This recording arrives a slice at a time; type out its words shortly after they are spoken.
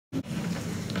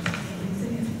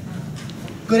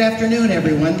Good afternoon,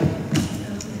 everyone.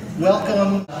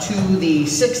 Welcome to the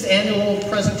 6th annual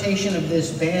presentation of this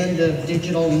band of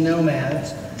digital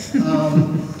nomads.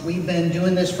 We've been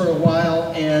doing this for a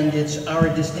while, and it's our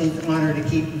distinct honor to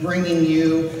keep bringing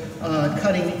you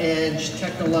cutting-edge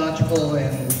technological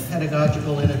and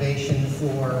pedagogical innovation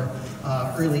for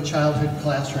early childhood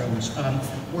classrooms.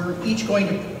 We're each going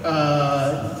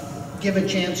to give a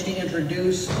chance to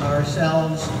introduce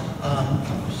ourselves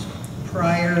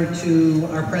prior to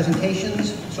our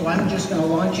presentations. So I'm just going to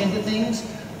launch into things.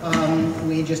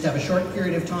 We just have a short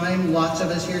period of time, lots of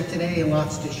us here today and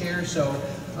lots to share. So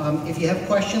if you have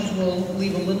questions, we'll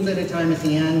leave a little bit of time at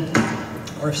the end.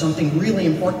 Or if something really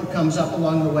important comes up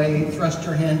along the way, thrust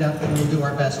your hand up and we'll do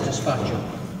our best to spot you.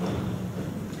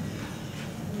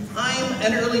 I'm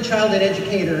an early childhood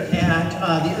educator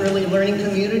at the Early Learning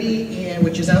Community,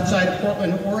 which is outside of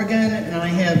Portland, Oregon, and I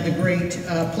have the great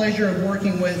pleasure of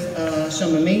working with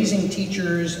some amazing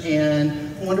teachers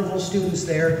and wonderful students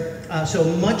there. So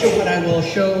much of what I will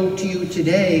show to you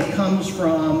today comes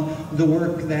from the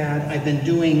work that I've been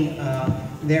doing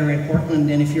there in Portland,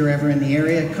 and if you're ever in the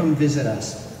area, come visit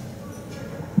us.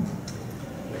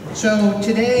 So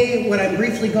today, what I'm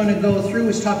briefly going to go through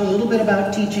is talk a little bit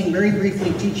about teaching, very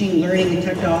briefly teaching, learning, and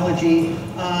technology.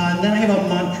 And then I have a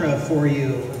mantra for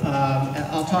you.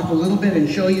 I'll talk a little bit and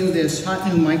show you this hot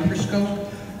new microscope,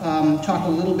 talk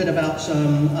a little bit about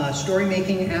some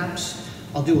story-making apps.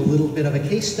 I'll do a little bit of a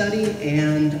case study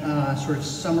and sort of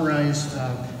summarize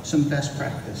some best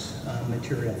practice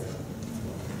material.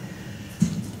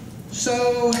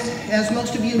 So, as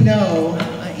most of you know,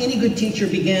 any good teacher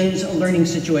begins a learning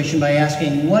situation by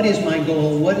asking, what is my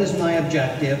goal? What is my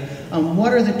objective?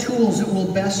 What are the tools that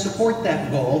will best support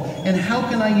that goal? And how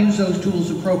can I use those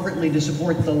tools appropriately to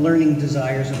support the learning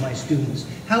desires of my students?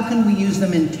 How can we use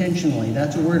them intentionally?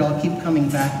 That's a word I'll keep coming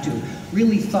back to.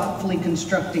 Really thoughtfully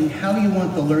constructing how you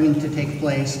want the learning to take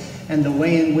place and the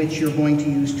way in which you're going to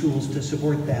use tools to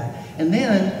support that. And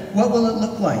then, what will it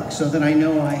look like so that I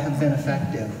know I have been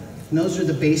effective? And those are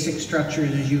the basic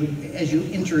structures as you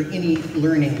enter any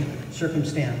learning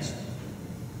circumstance.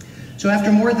 So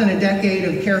after more than a decade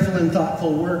of careful and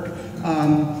thoughtful work,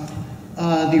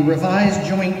 the revised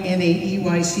joint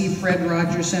NAEYC Fred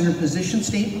Rogers Center position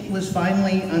statement was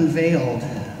finally unveiled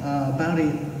about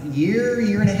a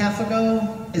year and a half ago.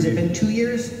 Has it been 2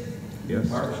 years? Yes.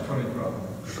 March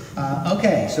 2012.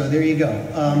 Okay, so there you go.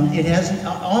 It has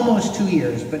almost 2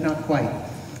 years, but not quite.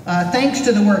 Thanks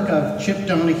to the work of Chip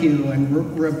Donahue and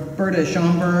Roberta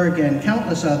Schomburg and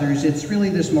countless others, it's really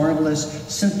this marvelous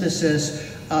synthesis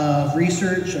of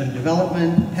research and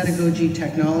development, pedagogy,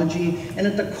 technology, and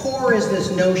at the core is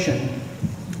this notion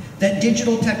that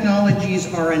digital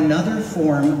technologies are another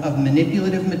form of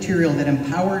manipulative material that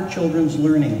empower children's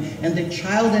learning, and that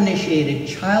child-initiated,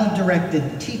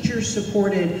 child-directed,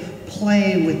 teacher-supported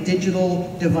play with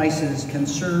digital devices can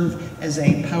serve as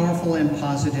a powerful and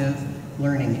positive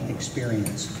learning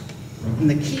experience. And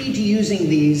the key to using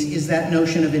these is that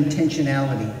notion of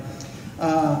intentionality.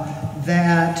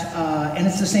 And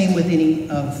it's the same with any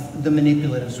of the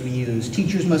manipulatives we use.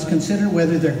 Teachers must consider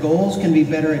whether their goals can be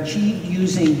better achieved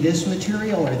using this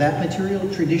material or that material,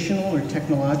 traditional or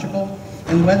technological,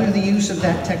 and whether the use of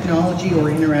that technology or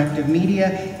interactive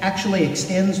media actually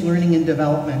extends learning and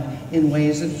development in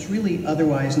ways that it's really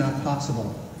otherwise not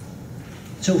possible.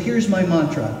 So here's my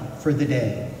mantra for the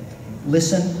day.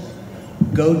 Listen,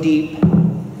 go deep,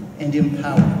 and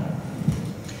empower.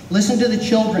 Listen to the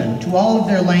children, to all of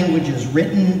their languages,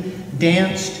 written,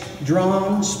 danced,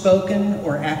 drawn, spoken,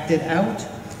 or acted out.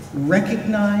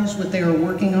 Recognize what they are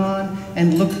working on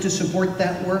and look to support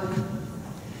that work.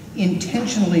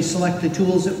 Intentionally select the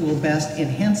tools that will best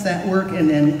enhance that work and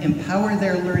then empower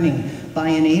their learning by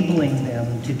enabling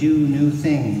them to do new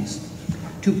things,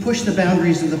 to push the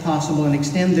boundaries of the possible and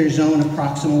extend their zone of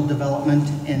proximal development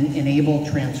and enable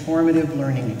transformative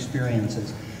learning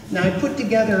experiences. Now, I put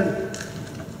together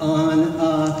on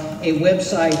a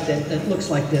website that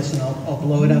looks like this, and I'll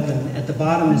blow it up, and at the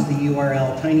bottom is the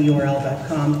URL,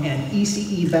 tinyurl.com, and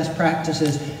ECE Best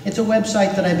Practices. It's a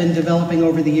website that I've been developing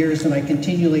over the years and I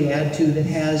continually add to, that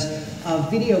has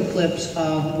video clips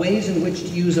of ways in which to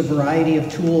use a variety of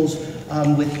tools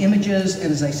with images,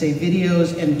 and as I say,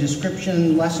 videos and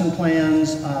description, lesson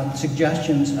plans,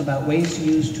 suggestions about ways to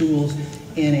use tools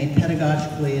in a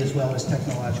pedagogically as well as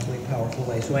technologically powerful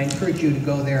way. So I encourage you to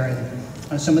go there,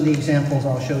 and some of the examples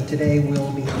I'll show today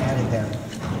will be added there.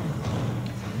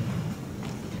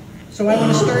 So I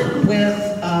want to start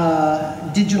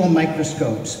with digital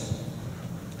microscopes.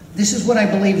 This is what I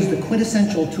believe is the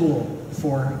quintessential tool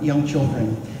for young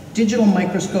children. Digital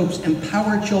microscopes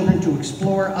empower children to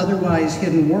explore otherwise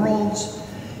hidden worlds,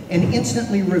 and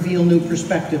instantly reveal new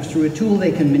perspectives through a tool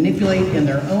they can manipulate in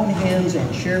their own hands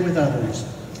and share with others.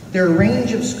 There are a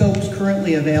range of scopes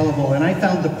currently available, and I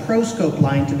found the ProScope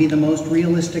line to be the most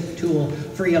realistic tool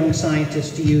for young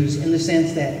scientists to use, in the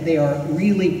sense that they are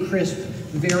really crisp,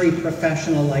 very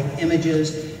professional-like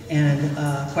images, and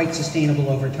quite sustainable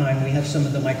over time. We have some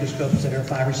of the microscopes that are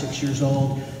 5 or 6 years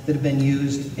old that have been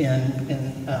used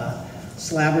and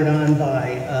slabbered on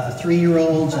by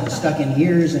 3-year-olds and stuck in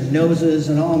ears and noses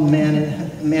and all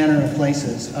manner of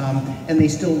places, and they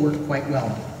still work quite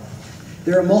well.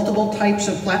 There are multiple types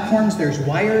of platforms. There's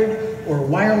wired or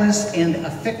wireless and a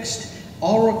fixed.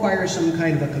 All require some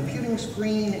kind of a computing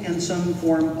screen and some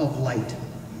form of light.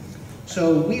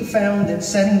 So we found that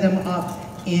setting them up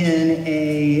in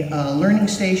a learning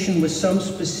station with some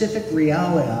specific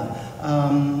realia,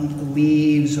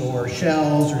 leaves or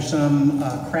shells or some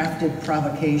crafted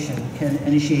provocation, can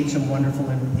initiate some wonderful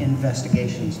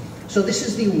investigations. So this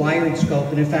is the wired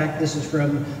scope, and in fact this is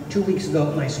from 2 weeks ago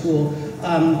at my school.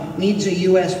 Needs a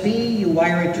USB, you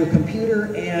wire it to a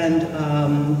computer, and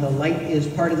the light is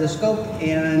part of the scope,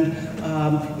 and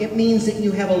it means that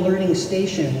you have a learning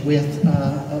station with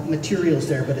materials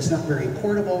there, but it's not very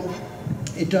portable.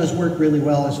 It does work really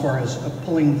well as far as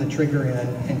pulling the trigger in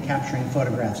and capturing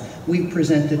photographs. We've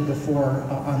presented before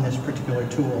on this particular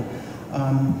tool.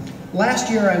 Last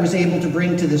year I was able to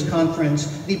bring to this conference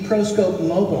the ProScope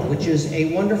Mobile, which is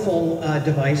a wonderful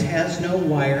device, has no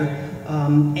wire,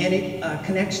 and it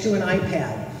connects to an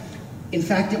iPad. In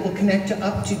fact, it will connect to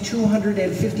up to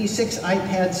 256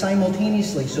 iPads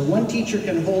simultaneously. So one teacher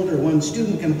can hold, or one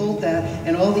student can hold that,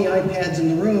 and all the iPads in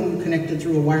the room connected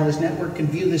through a wireless network can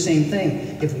view the same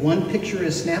thing. If one picture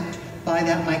is snapped by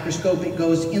that microscope, it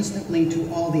goes instantly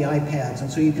to all the iPads. And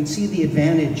so you can see the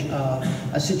advantage of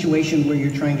a situation where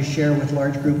you're trying to share with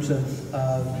large groups of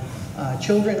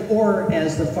children, or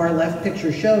as the far left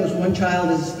picture shows, one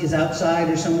child is outside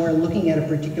or somewhere looking at a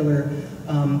particular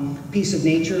piece of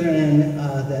nature, and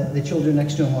the children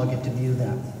next to him all get to view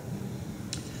that.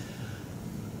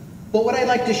 But what I'd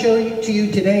like to show to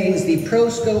you today is the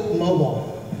ProScope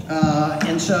Mobile.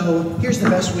 And so here's the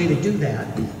best way to do that,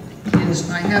 is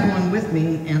I have one with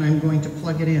me and I'm going to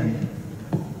plug it in.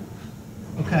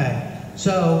 Okay,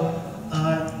 so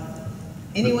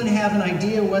anyone have an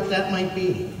idea what that might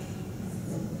be?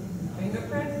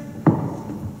 Fingerprint?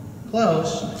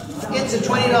 Close. It's a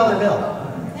 $20 bill.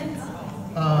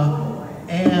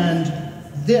 And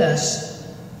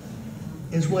this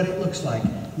is what it looks like.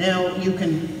 Now you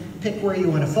can pick where you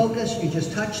want to focus. You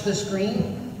just touch the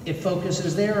screen. It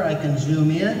focuses there. I can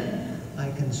zoom in.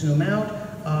 I can zoom out.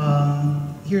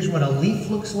 Here's what a leaf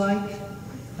looks like.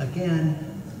 Again,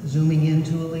 zooming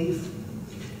into a leaf.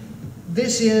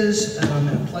 This is, I'm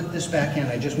going to plug this back in.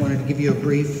 I just wanted to give you a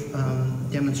brief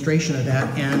demonstration of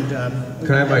that. And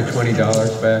can I have my $20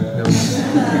 back? No.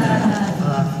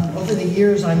 Over the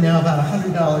years, I'm now about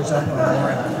 $100 up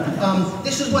on more.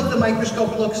 This is what the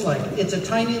microscope looks like. It's a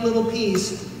tiny little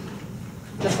piece,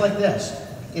 just like this.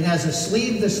 It has a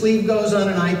sleeve. The sleeve goes on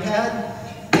an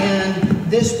iPad, and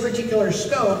this particular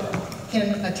scope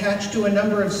can attach to a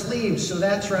number of sleeves. So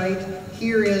that's right.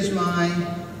 Here is my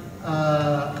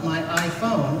my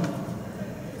iPhone,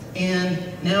 and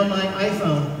now my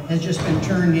iPhone has just been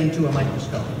turned into a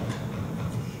microscope.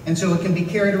 And so it can be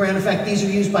carried around. In fact, these are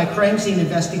used by crime scene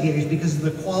investigators because of the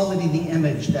quality of the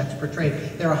image that's portrayed.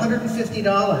 They're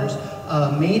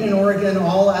 $150, made in Oregon,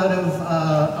 all out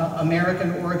of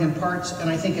American Oregon parts, and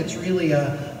I think it's really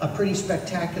a pretty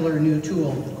spectacular new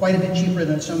tool, quite a bit cheaper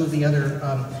than some of the other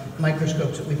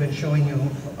microscopes that we've been showing you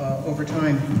over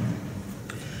time.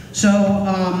 So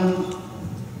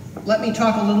let me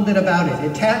talk a little bit about it.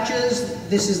 It attaches.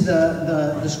 This is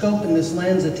the scope and this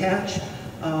lens attach.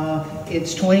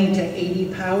 It's 20 to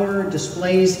 80 power,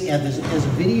 displays as a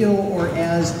video or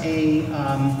as a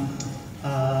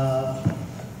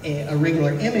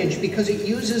regular image, because it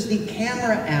uses the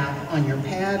camera app on your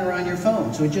pad or on your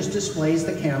phone. So it just displays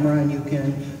the camera, and you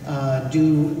can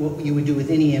do what you would do with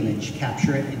any image.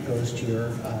 Capture it, it goes to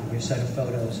your set of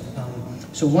photos.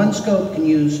 So one scope can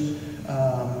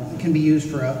be used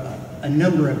for a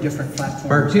number of different platforms.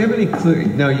 Mark, do you have any clue?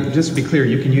 Now, just to be clear,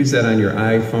 you can use that on your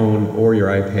iPhone or your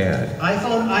iPad.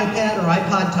 iPhone, iPad, or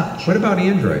iPod Touch. What about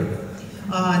Android?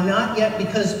 Not yet,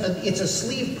 because it's a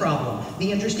sleeve problem.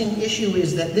 The interesting issue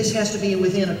is that this has to be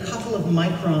within a couple of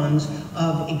microns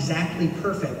of exactly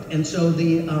perfect. And so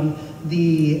the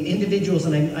individuals,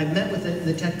 and I've met with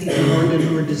the tech people in Oregon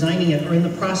who are designing it, are in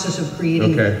the process of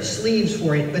creating sleeves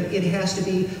for it, but it has to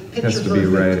be picture perfect. Has to be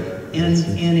right.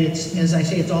 And it's, as I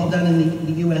say, it's all done in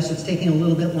the US. It's taking a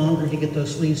little bit longer to get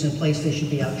those sleeves in place. They should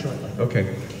be out shortly.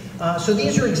 Okay. So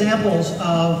these are examples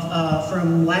of,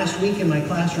 from last week in my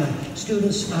classroom,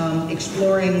 students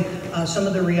exploring some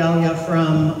of the realia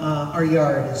from our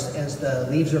yard as the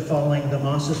leaves are falling, the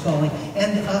moss is falling,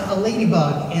 and a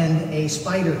ladybug and a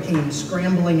spider came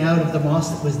scrambling out of the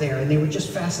moss that was there, and they were just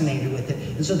fascinated with it.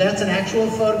 And so that's an actual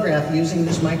photograph using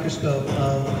this microscope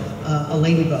of a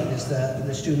ladybug as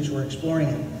the students were exploring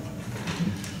it.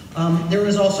 There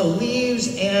was also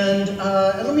leaves, and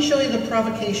let me show you the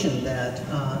provocation that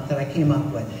I came up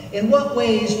with. In what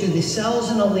ways do the cells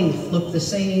in a leaf look the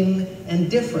same and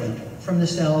different from the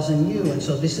cells in you? And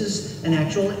so this is an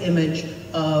actual image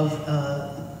of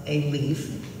a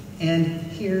leaf, and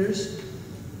here's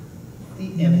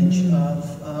the image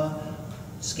of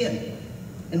skin.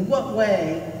 In what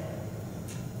way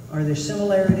are there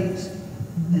similarities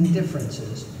and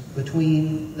differences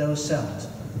between those cells?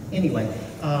 Anyway,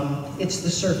 it's the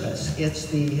surface. It's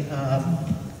the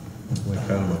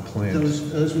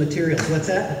those materials. What's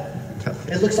that?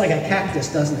 It looks like a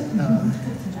cactus, doesn't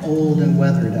it? Old and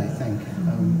weathered, I think.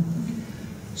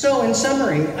 So, in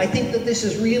summary, I think that this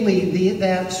is really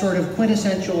that sort of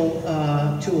quintessential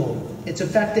tool. It's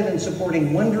effective in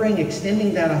supporting wondering,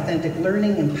 extending that authentic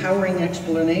learning, empowering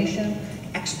exploration,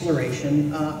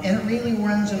 and it really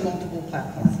runs on multiple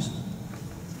platforms.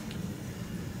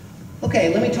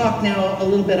 Okay, let me talk now a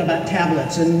little bit about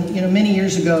tablets. And many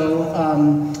years ago,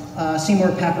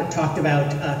 Seymour Papert talked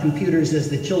about computers as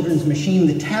the children's machine.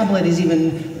 The tablet is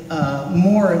even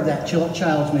more of that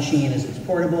child's machine, as it's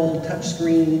portable,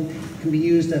 touchscreen, can be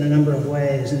used in a number of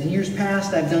ways. In the years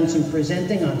past, I've done some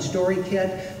presenting on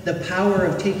StoryKit. The power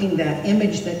of taking that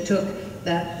image that took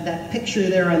that picture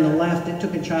there on the left, it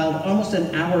took a child almost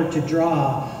an hour to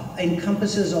draw,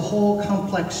 encompasses a whole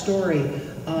complex story.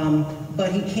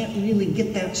 But he can't really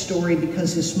get that story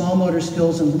because his small motor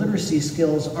skills and literacy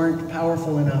skills aren't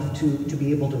powerful enough to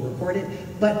be able to record it.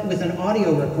 But with an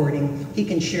audio recording, he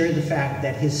can share the fact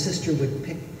that his sister would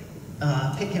pick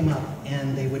him up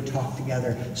and they would talk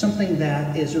together. Something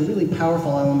that is a really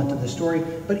powerful element of the story,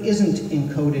 but isn't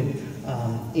encoded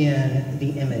in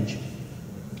the image.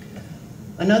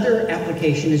 Another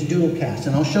application is Doodlecast,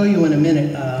 and I'll show you in a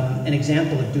minute an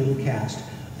example of Doodlecast.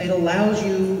 It allows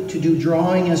you to do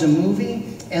drawing as a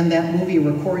movie, and that movie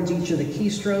records each of the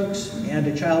keystrokes, and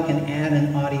a child can add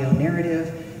an audio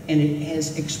narrative, and it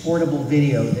has exportable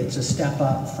video that's a step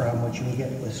up from what you can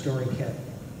get with StoryKit.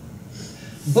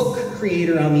 Book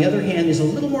Creator, on the other hand, is a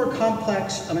little more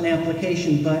complex of an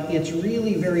application, but it's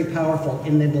really very powerful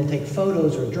in that it'll take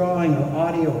photos or drawing or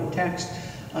audio or text,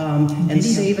 and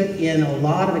save it in a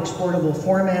lot of exportable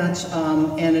formats,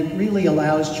 and it really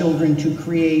allows children to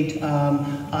create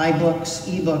iBooks,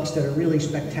 ebooks that are really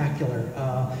spectacular.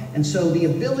 And so the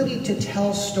ability to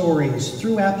tell stories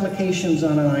through applications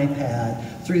on an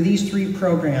iPad, through these 3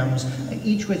 programs,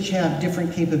 each which have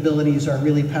different capabilities, are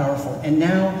really powerful. And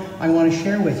now I want to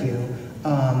share with you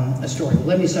a story.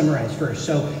 Let me summarize first.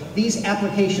 So these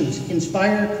applications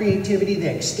inspire creativity,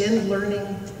 they extend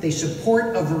learning, they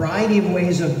support a variety of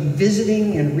ways of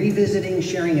visiting and revisiting,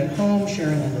 sharing at home,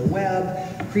 sharing on the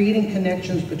web, creating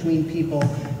connections between people,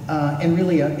 and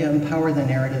really empower the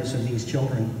narratives of these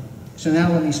children. So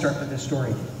now let me start with this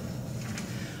story.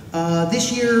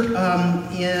 This year,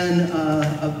 in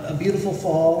a beautiful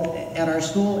fall at our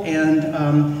school,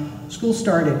 and school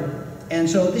started. And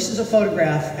so this is a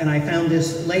photograph, and I found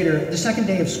this later, the second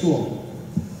day of school.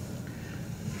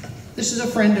 This is a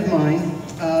friend of mine.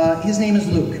 His name is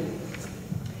Luke.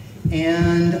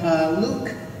 And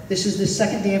Luke, this is the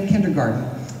second day of kindergarten.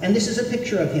 And this is a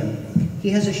picture of him. He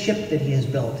has a ship that he has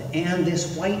built, and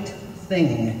this white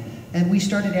thing. And we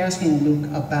started asking Luke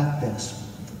about this.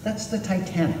 That's the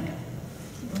Titanic.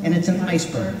 And it's an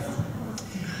iceberg.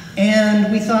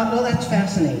 And we thought, well, that's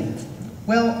fascinating.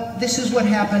 Well, this is what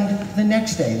happened the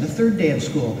next day, the third day of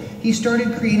school. He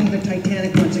started creating the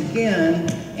Titanic once again,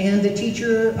 and the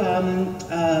teacher,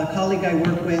 colleague I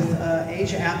work with,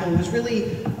 Asia Apple, was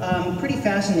really pretty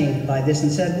fascinated by this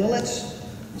and said, well, let's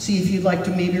see if you'd like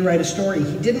to maybe write a story.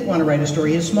 He didn't want to write a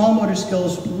story. His small motor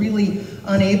skills were really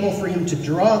unable for him to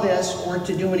draw this or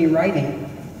to do any writing.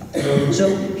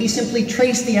 So he simply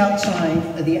traced the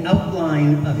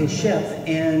outline of his ship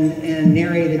and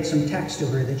narrated some text to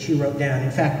her that she wrote down.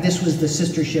 In fact, this was the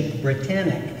sister ship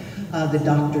Britannic, the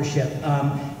doctor ship.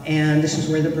 And this is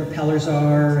where the propellers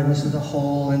are, and this is the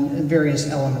hull, and various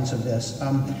elements of this.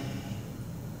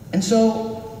 And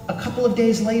so a couple of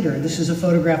days later, this is a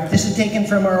photograph. This is taken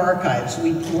from our archives.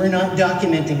 We're not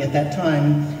documenting at that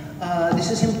time. This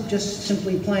is him just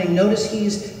simply playing. Notice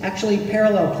he's actually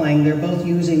parallel playing. They're both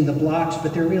using the blocks,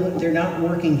 but they're not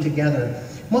working together.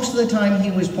 Most of the time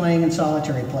he was playing in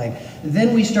solitary play.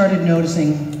 Then we started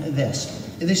noticing this.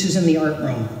 This is in the art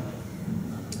room.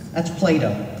 That's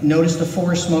Play-Doh. Notice the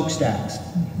 4 smokestacks.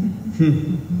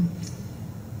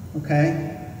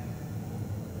 Okay?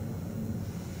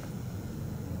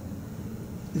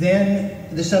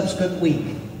 Then the subsequent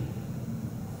week.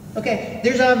 Okay,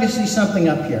 there's obviously something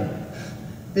up here.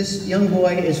 This young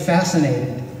boy is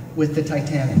fascinated with the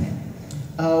Titanic.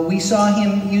 We saw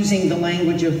him using the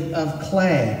language of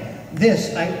clay.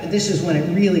 This is when it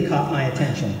really caught my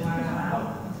attention.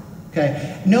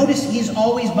 Okay, notice he's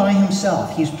always by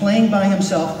himself. He's playing by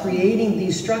himself, creating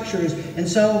these structures. And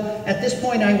so at this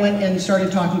point I went and started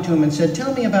talking to him and said,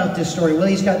 tell me about this story. Well,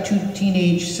 he's got 2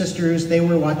 teenage sisters. They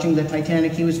were watching the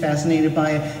Titanic. He was fascinated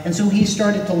by it. And so he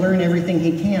started to learn everything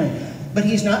he can. But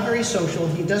he's not very social.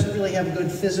 He doesn't really have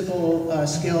good physical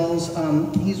skills.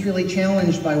 He's really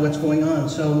challenged by what's going on.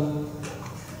 So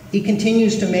he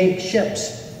continues to make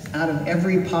ships out of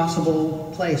every possible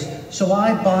place. So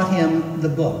I bought him the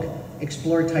book,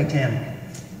 Explore Titanic.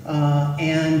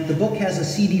 And the book has a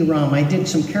CD-ROM. I did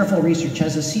some careful research.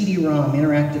 Has a CD-ROM,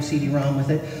 interactive CD-ROM with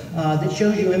it, that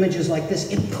shows you images like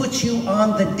this. It puts you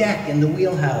on the deck in the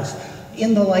wheelhouse,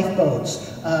 in the lifeboats,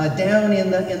 down in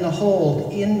the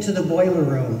hold, into the boiler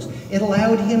rooms. It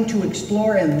allowed him to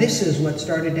explore, and this is what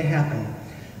started to happen.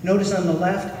 Notice on the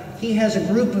left, he has a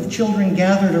group of children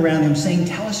gathered around him saying,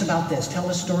 tell us about this, tell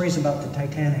us stories about the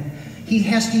Titanic. He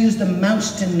has to use the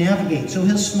mouse to navigate, so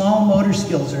his small motor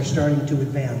skills are starting to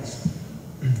advance.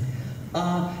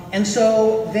 And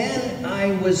so then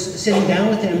I was sitting down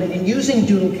with him, and using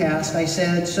Doodlecast, I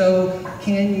said, so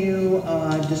can you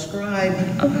describe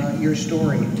your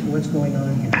story, what's going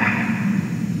on here?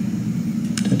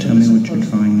 So tell me what you're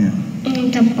drawing now.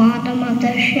 In the bottom of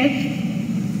the ship,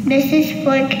 this is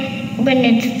like when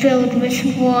it's filled with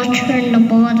water in the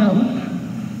bottom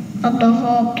of the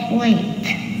whole plate.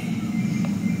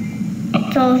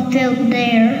 It's all filled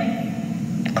there.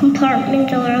 The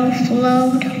compartments are all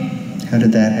flowed. How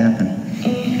did that happen?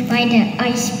 By the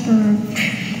iceberg.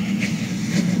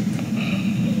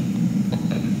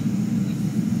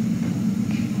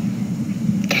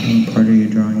 What part are you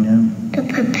drawing now? The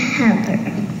propeller.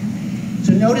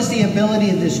 So notice the ability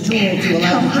of this tool to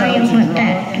allow the child to draw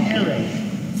and narrate.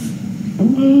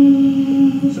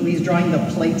 So he's drawing the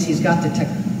plates. He's got the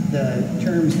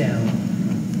terms down.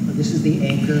 This is the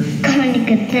anchor. Kind of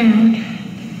get down.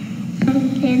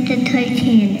 And the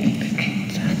Titanic.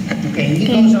 Okay, and he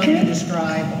goes on to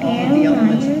describe all of the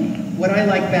elements. What I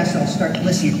like best, I'll start,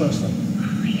 listen closely.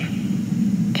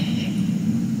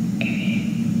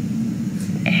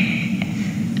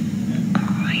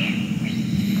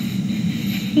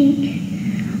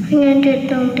 I'm going to do it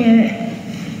down there.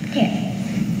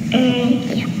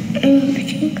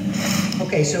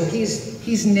 Okay, so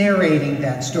he's narrating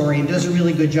that story and does a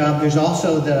really good job. There's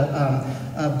also the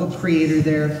book creator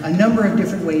there. A number of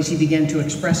different ways he began to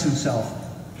express himself.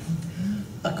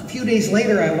 A few days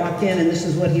later, I walked in, and this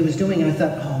is what he was doing, and I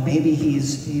thought, oh, maybe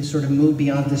he's sort of moved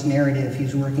beyond this narrative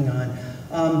he's working on.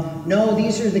 No,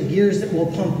 these are the gears that will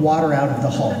pump water out of the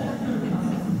hull.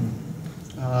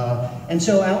 And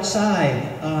so outside,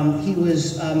 he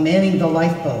was manning the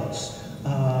lifeboats.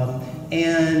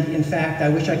 And in fact, I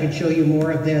wish I could show you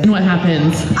more of this. And what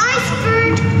happens?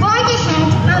 Iceberg right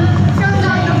ahead of some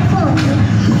on the phone.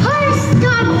 Hard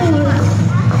Star Wars.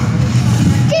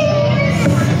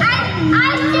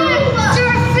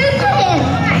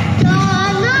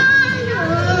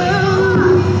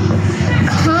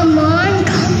 Come on,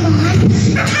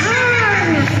 turn!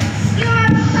 You're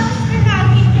supposed to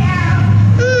knock it down.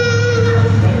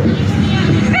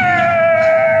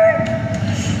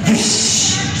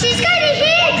 She's gonna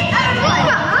hit! I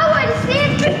want to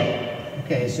stand.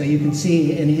 Okay, so you can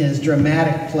see in his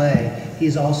dramatic play,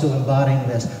 he's also embodying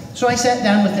this. So I sat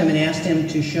down with him and asked him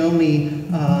to show me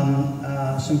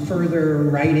some further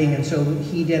writing, and so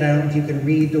he did. I don't know if you can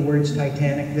read the words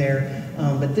Titanic there,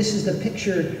 but this is the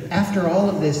picture. After all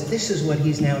of this, this is what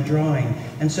he's now drawing.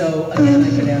 And so, again, I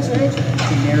could ask him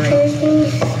to narrate.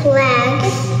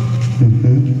 Flags.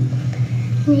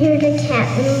 And here are the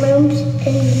cabin rooms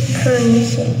and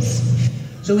furnaces.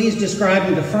 So he's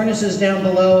describing the furnaces down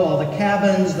below, all the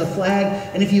cabins, the flag,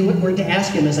 and if you were to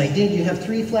ask him, as I did, you have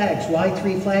 3 flags. Why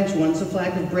 3 flags? One's the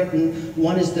flag of Britain,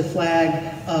 one is the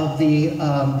flag of the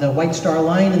White Star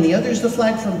Line, and the other is the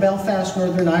flag from Belfast,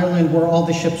 Northern Ireland, where all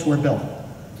the ships were built.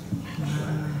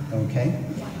 Okay.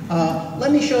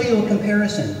 Let me show you a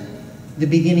comparison. The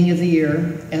beginning of the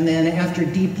year, and then after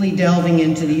deeply delving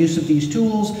into the use of these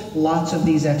tools, lots of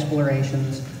these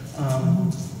explorations.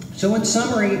 So in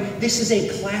summary, this is a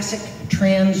classic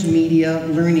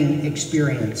transmedia learning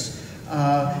experience.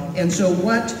 And so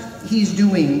what he's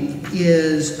doing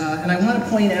is, and I want to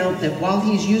point out that while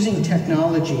he's using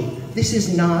technology, this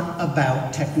is not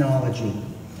about technology.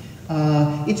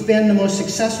 It's been the most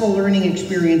successful learning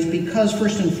experience because,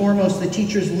 first and foremost, the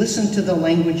teachers listened to the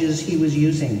languages he was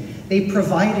using. They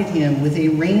provided him with a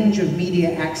range of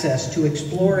media access to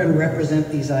explore and represent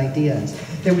these ideas.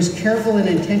 There was careful and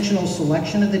intentional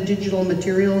selection of the digital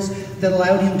materials that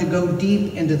allowed him to go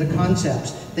deep into the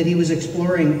concepts that he was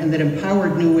exploring and that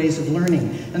empowered new ways of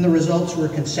learning. And the results were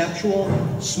conceptual,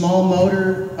 small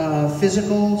motor,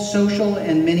 physical, social,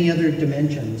 and many other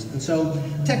dimensions. And so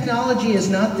technology is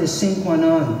not this sine qua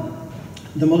non,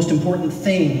 the most important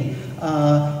thing.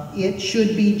 It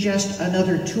should be just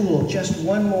another tool, just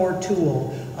one more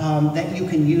tool that you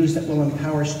can use that will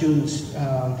empower students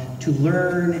to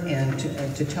learn and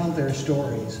to tell their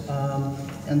stories.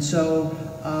 And so,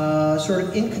 sort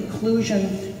of in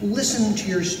conclusion, listen to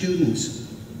your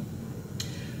students.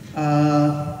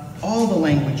 All the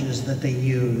languages that they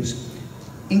use.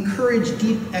 Encourage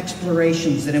deep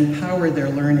explorations that empower their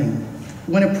learning.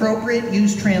 When appropriate,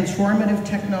 use transformative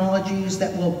technologies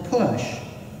that will push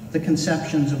the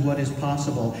conceptions of what is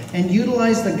possible, and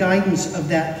utilize the guidance of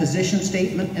that position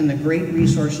statement and the great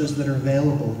resources that are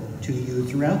available to you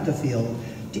throughout the field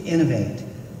to innovate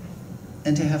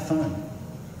and to have fun.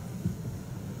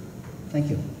 Thank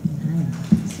you.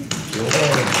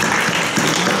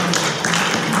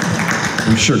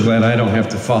 I'm sure glad I don't have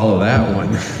to follow that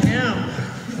one. No.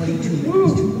 22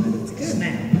 minutes. It's good,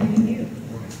 man. What are you?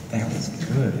 That was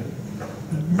good.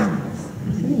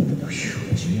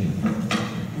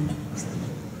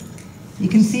 You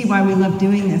can see why we love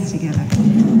doing this together.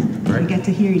 Right. We get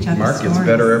to hear each other's Mark stories. gets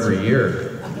better every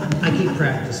year. I keep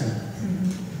practicing.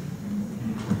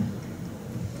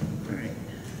 All right.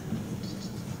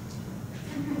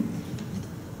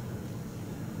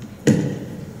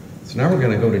 So now we're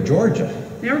going to go to Georgia.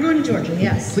 Now we're going to Georgia,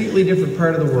 yes. Completely different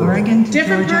part of the world. Oregon to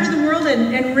Different Georgia. part of the world,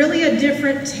 and really a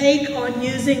different take on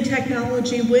using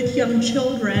technology with young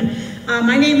children.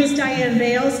 My name is Diane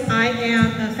Bales. I am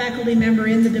a faculty member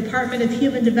in the Department of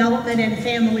Human Development and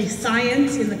Family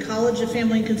Science in the College of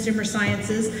Family and Consumer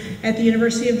Sciences at the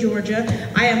University of Georgia.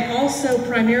 I am also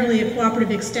primarily a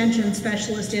cooperative extension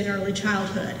specialist in early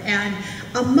childhood. And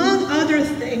among other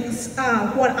things,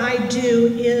 what I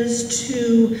do is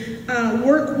to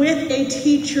work with a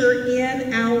teacher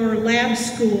in our lab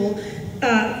school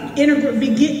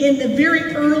begin in the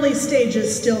very early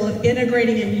stages still of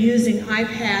integrating and using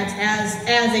iPads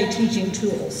as a teaching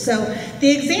tool. So the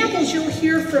examples you'll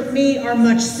hear from me are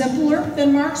much simpler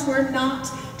than Mark's. We're not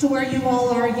to where you all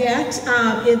are yet.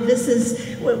 But you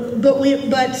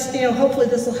know, hopefully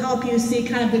this will help you see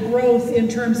kind of the growth in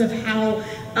terms of how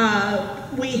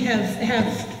we have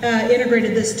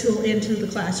integrated this tool into the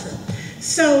classroom.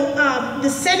 So the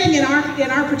setting in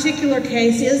our particular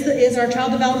case is our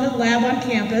child development lab on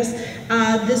campus.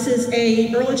 This is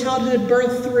a early childhood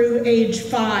birth through age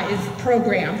 5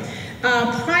 program,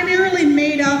 primarily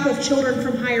made up of children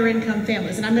from higher income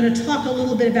families. And I'm going to talk a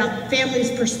little bit about families'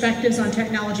 perspectives on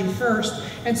technology first.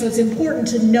 And so it's important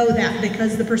to know that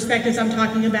because the perspectives I'm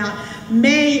talking about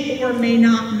may or may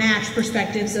not match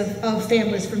perspectives of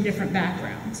families from different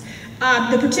backgrounds.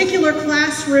 The particular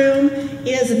classroom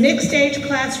is a mixed age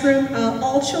classroom.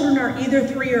 All children are either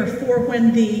 3 or 4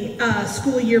 when the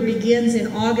school year begins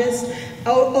in August.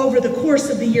 Over the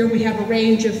course of the year, we have a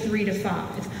range of 3 to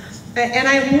 5. And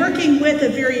I'm working with a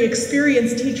very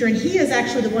experienced teacher, and he is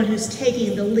actually the one who's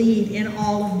taking the lead in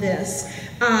all of this.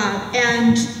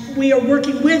 And we are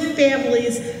working with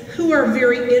families who are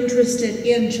very interested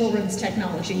in children's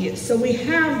technology use. So we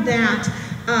have that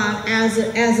as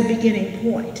a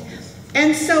beginning point.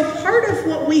 And so part of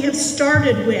what we have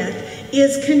started with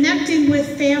is connecting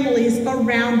with families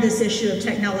around this issue of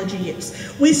technology use.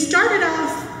 We started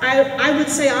off, I would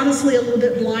say honestly, a little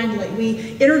bit blindly.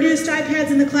 We introduced iPads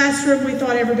in the classroom. We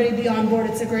thought everybody would be on board.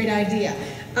 It's a great idea.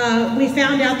 We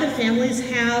found out that families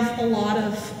have a lot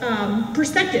of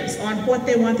perspectives on what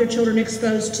they want their children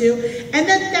exposed to, and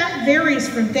that varies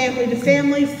from family to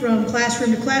family, from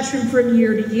classroom to classroom, from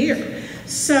year to year.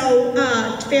 So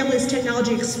families'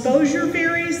 technology exposure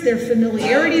varies, their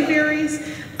familiarity varies.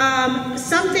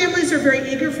 Some families are very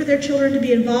eager for their children to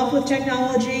be involved with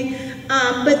technology,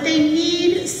 but they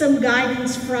need some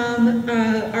guidance from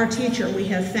our teacher, we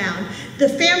have found. The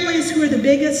families who are the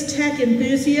biggest tech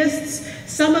enthusiasts,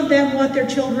 some of them want their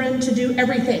children to do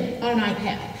everything on an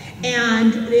iPad.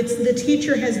 And the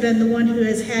teacher has been the one who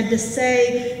has had to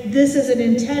say, this is an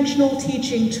intentional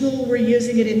teaching tool, we're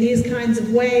using it in these kinds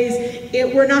of ways.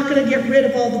 We're not going to get rid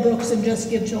of all the books and just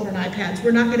give children iPads.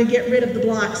 We're not going to get rid of the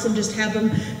blocks and just have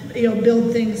them,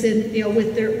 build things in,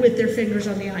 with their fingers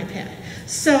on the iPad.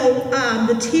 So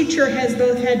the teacher has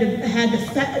both had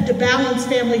to balance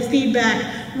family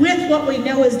feedback with what we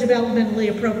know is developmentally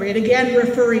appropriate. Again,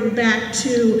 referring back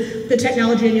to the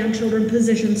Technology in Young Children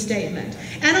position statement.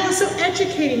 And also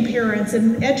educating parents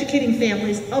and educating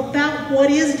families about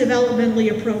what is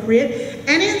developmentally appropriate,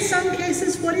 and in some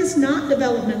cases, what is not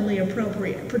developmentally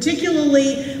appropriate,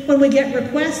 particularly when we get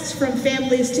requests from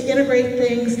families to integrate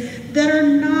things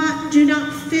that do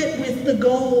not fit with the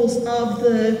goals of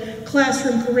the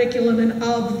classroom curriculum and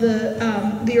of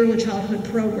the early childhood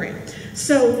program.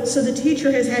 So the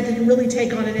teacher has had to really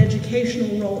take on an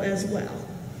educational role as well.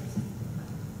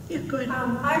 Yeah, go ahead.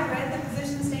 I read the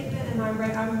position statement, and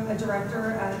I'm a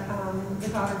director at the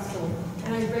Goddard School,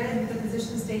 and I read the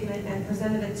position statement and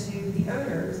presented it to the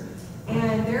owners,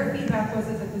 and their feedback was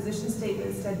that the position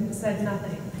statement said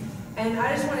nothing. And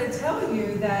I just want to tell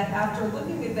you that after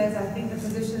looking at this, I think the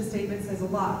position statement says a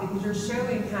lot, because you're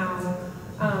showing how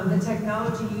the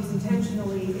technology used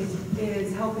intentionally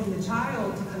is helping the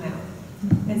child to come out.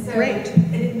 And so,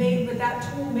 but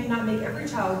that tool may not make every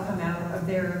child come out of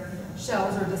their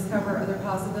shells or discover other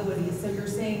possibilities. So you're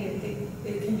saying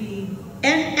it can be.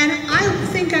 And I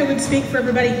think I would speak for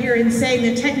everybody here in saying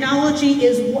that technology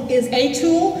is a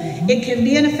tool. It can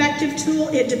be an effective tool.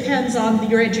 It depends on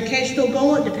your educational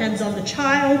goal. It depends on the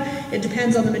child. It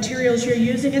depends on the materials you're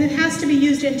using, and it has to be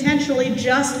used intentionally,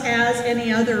 just as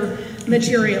any other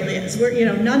material is.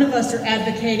 None of us are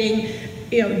advocating,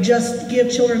 just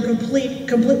give children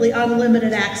completely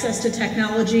unlimited access to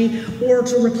technology or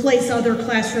to replace other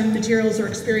classroom materials or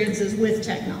experiences with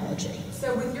technology.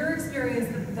 So with your experience,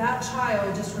 that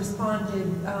child just responded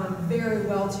very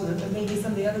well to it, but maybe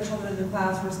some of the other children in the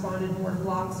class responded more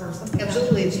blocks or something.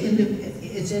 Absolutely,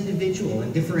 it's individual,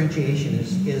 and differentiation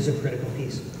is a critical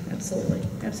piece. Absolutely,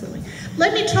 absolutely.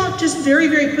 Let me talk just very,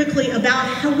 very quickly about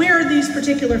where these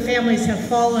particular families have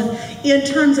fallen in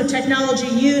terms of technology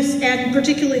use, and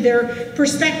particularly their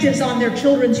perspectives on their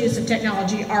children's use of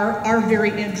technology are very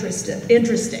interesting.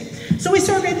 So we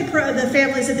surveyed the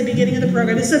families at the beginning of the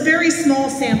program. It's a very small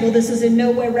sample. This is in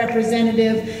no way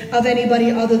representative of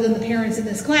anybody other than the parents in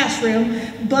this classroom,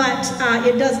 but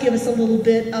it does give us a little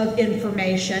bit of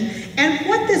information. And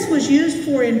what this was used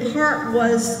for in part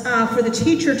was for the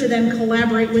teacher to then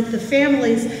collaborate with the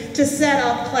families to set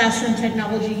up classroom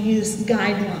technology use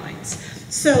guidelines.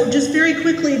 So just very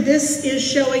quickly, this is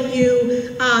showing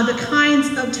you the kinds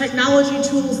of technology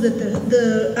tools that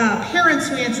the parents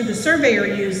who answered the survey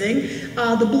are using.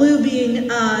 The blue being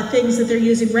things that they're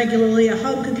using regularly: a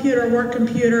home computer, a work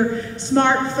computer,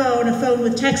 smartphone, a phone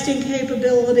with texting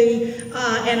capability,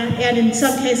 and in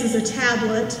some cases a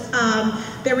tablet.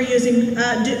 They were using,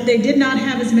 they did not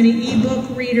have as many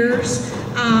e-book readers,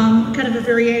 kind of a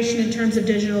variation in terms of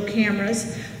digital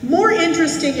cameras. More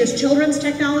interesting is children's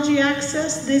technology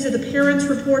access. These are the parents'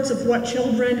 reports of what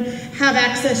children have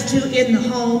access to in the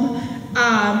home.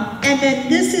 And then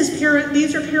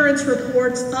these are parents'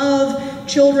 reports of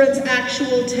children's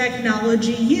actual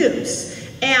technology use.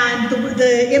 And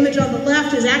the image on the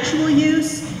left is actual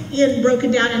use,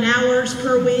 broken down in hours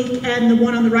per week, and the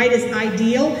one on the right is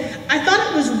ideal. I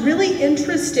thought it was really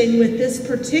interesting with this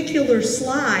particular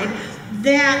slide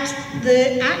that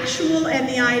the actual and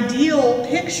the ideal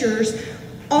pictures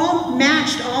all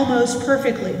matched almost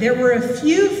perfectly. There were a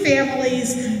few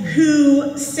families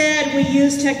who said we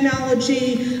use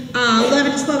technology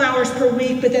 11 to 12 hours per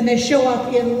week, but then they show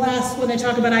up in less when they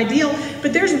talk about ideal.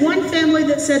 But there's one family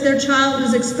that said their child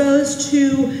was exposed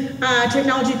to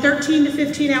technology 13 to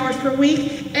 15 hours per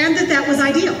week, and that was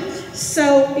ideal.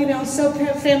 So, so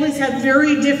families have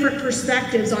very different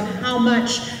perspectives on how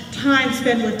much time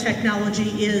spent with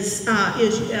technology is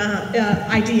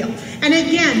ideal. And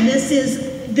again,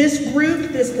 this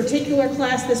group, this particular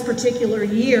class, this particular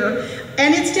year,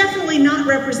 and it's definitely not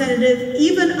representative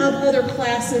even of other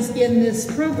classes in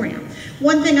this program.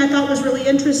 One thing I thought was really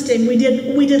interesting, we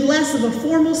did less of a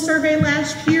formal survey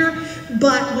last year,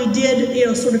 but we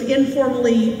did, sort of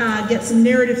informally get some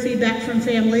narrative feedback from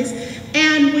families.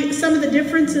 And some of the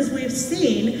differences we've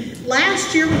seen.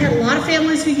 Last year we had a lot of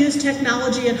families who used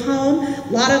technology at home.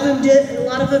 A lot of them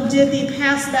did the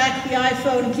pass back the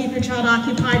iPhone and keep your child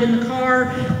occupied in the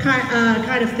car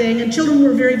kind of thing. And children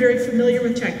were very, very familiar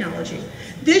with technology.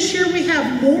 This year we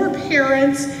have more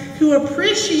parents who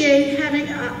appreciate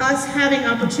us having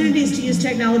opportunities to use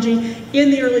technology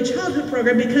in the early childhood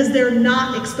program because they're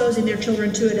not exposing their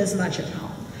children to it as much at home.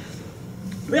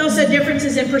 We also had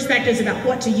differences in perspectives about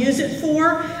what to use it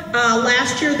for.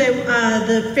 Last year,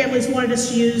 the families wanted us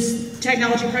to use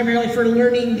technology primarily for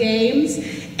learning games,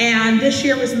 and this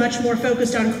year was much more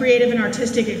focused on creative and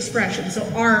artistic expression, so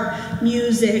art,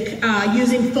 music,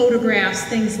 using photographs,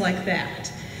 things like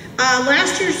that.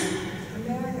 Last year's...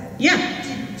 America, yeah.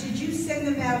 Did you send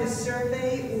them out a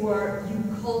survey, or you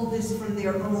culled this from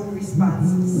their own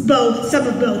responses? Both, some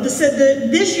of both.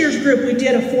 This year's group, we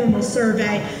did a formal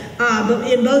survey,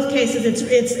 but in both cases,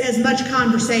 it's as much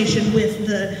conversation with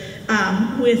the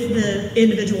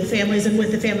individual families and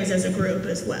with the families as a group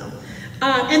as well.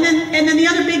 And then the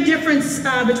other big difference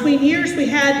between years, we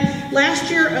had last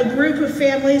year a group of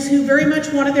families who very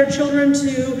much wanted their children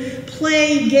to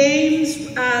play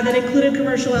games that included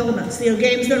commercial elements,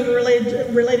 games that were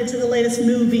related to the latest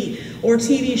movie or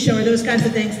TV show or those kinds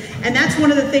of things. And that's one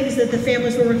of the things that the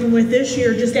families we're working with this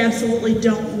year just absolutely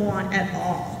don't want at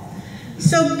all.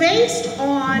 So based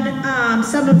on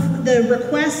some of the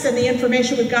requests and the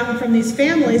information we've gotten from these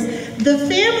families, the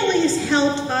families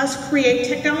helped us create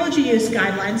technology use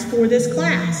guidelines for this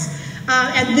class.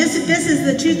 And this is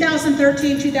the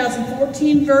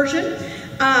 2013-2014 version.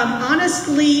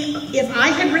 Honestly, if I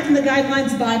had written the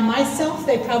guidelines by myself,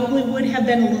 they probably would have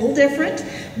been a little different.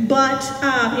 But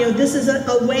this is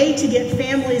a way to get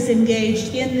families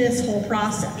engaged in this whole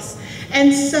process.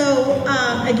 And so,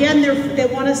 again, they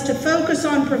want us to focus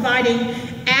on providing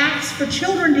apps for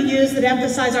children to use that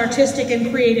emphasize artistic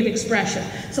and creative expression.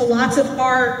 So lots of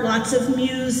art, lots of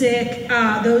music,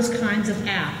 those kinds of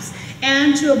apps.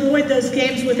 And to avoid those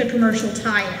games with a commercial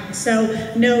tie-in. So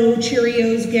no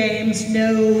Cheerios games,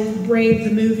 no Brave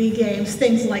the movie games,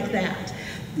 things like that.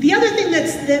 The other thing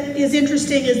that is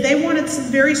interesting is they wanted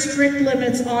some very strict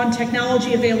limits on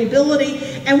technology availability,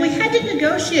 and we had to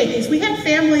negotiate these. We had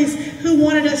families who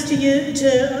wanted us to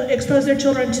expose their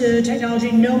children to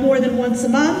technology no more than once a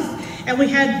month, and we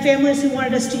had families who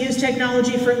wanted us to use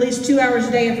technology for at least 2 hours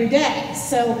a day every day.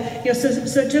 So,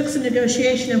 so it took some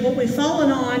negotiation, and what we've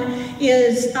fallen on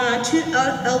is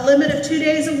a limit of 2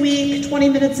 days a week, 20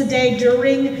 minutes a day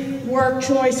during work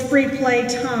choice, free play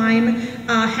time,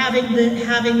 having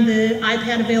the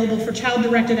iPad available for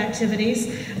child-directed activities.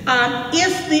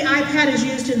 If the iPad is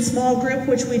used in small group,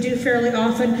 which we do fairly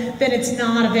often, then it's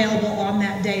not available on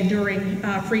that day during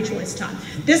free choice time.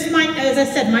 This might, as I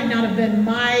said, might not have been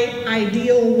my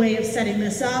ideal way of setting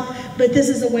this up, but this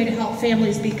is a way to help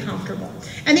families be comfortable.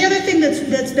 And the other thing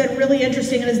that's been really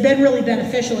interesting and has been really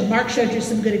beneficial, and Mark showed you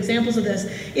some good examples of this,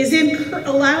 is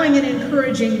allowing and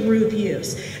encouraging group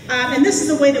use. And this is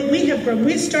a way that we have grown.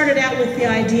 We started out with the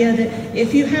idea that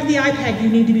if you have the iPad, you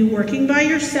need to be working by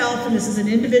yourself, and this is an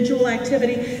individual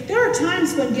activity. There are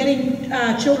times when getting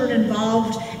children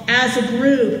involved as a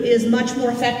group is much more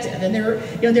effective, and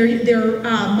they're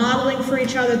modeling for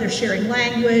each other, they're sharing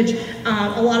language,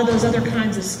 a lot of those other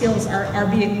kinds of skills are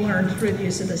being learned through the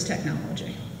use of this technology.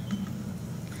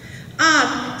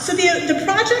 So the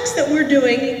projects that we're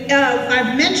doing,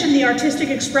 I've mentioned the artistic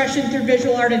expression through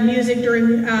visual art and music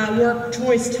during work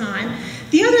choice time.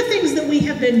 The other things that we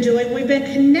have been doing, we've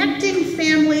been connecting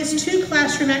families to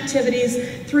classroom activities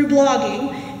through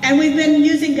blogging, and we've been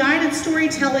using guided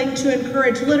storytelling to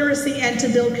encourage literacy and to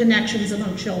build connections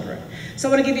among children. So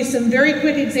I want to give you some very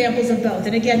quick examples of both.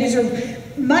 And again, these are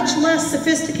much less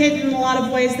sophisticated in a lot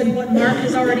of ways than what Mark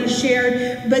has already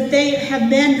shared, but they have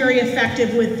been very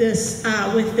effective with this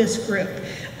group.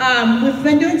 We've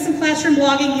been doing some classroom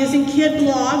blogging using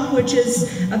KidBlog, which is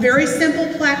a very simple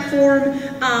platform.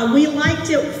 We liked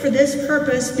it for this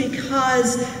purpose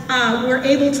because we're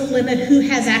able to limit who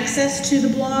has access to the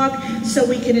blog, so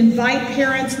we can invite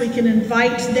parents, we can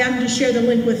invite them to share the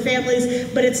link with families,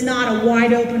 but it's not a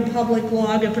wide open public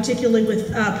blog, and particularly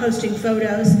with posting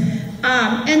photos.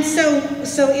 And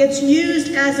so it's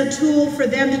used as a tool for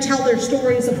them to tell their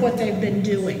stories of what they've been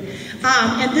doing.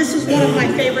 And this is one of my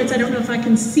favorites. I don't know if I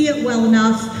can see it well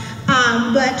enough,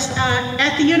 but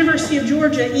at the University of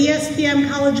Georgia, ESPN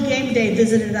College Game Day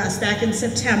visited us back in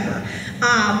September.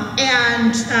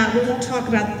 And we won't talk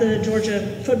about the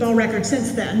Georgia football record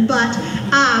since then, but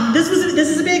this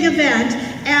is a big event,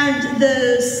 and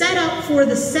the setup for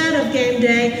the set of Game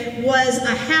Day was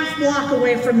a half block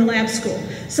away from the lab school.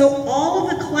 So all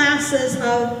of the classes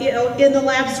in the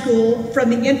lab school, from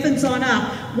the infants on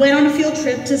up, went on a field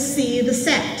trip to see the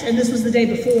set, and this was the day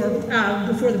before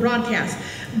the broadcast.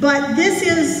 But this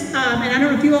is, and I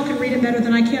don't know if you all can read it better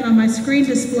than I can on my screen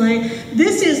display,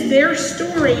 this is their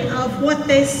story of what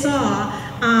they saw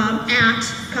at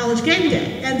College Game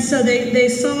Day. And so they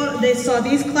saw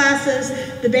these classes,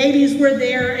 the babies were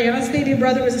there, Anna's baby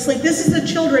brother was asleep. This is the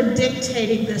children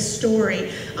dictating this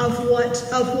story of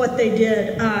what they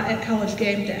did at College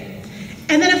Game Day.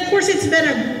 And then, of course, it's been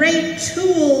a great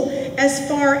tool as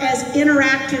far as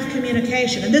interactive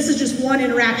communication. And this is just one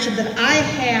interaction that I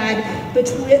had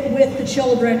with the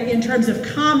children in terms of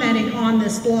commenting on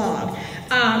this blog.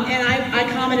 And I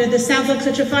commented, this sounds like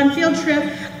such a fun field trip.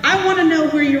 I want to know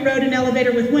where you rode an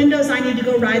elevator with windows. I need to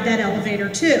go ride that elevator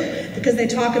too. Because they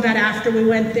talk about after we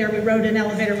went there, we rode an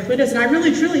elevator with windows. And I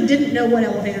really, truly didn't know what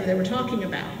elevator they were talking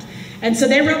about. And so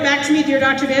they wrote back to me, Dear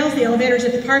Dr. Bales, the elevator's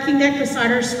at the parking deck beside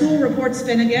our school, reports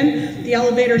Finnegan. The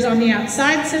elevator's on the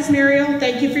outside, says Muriel.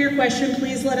 Thank you for your question.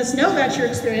 Please let us know about your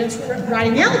experience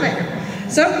riding the elevator.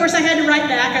 So, of course, I had to write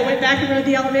back. I went back and rode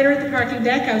the elevator at the parking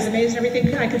deck. I was amazed at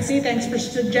everything I could see. Thanks for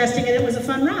suggesting it. It was a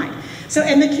fun ride. So,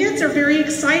 and the kids are very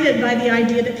excited by the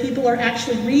idea that people are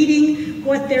actually reading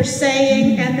what they're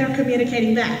saying and they're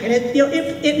communicating back. And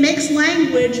it makes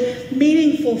language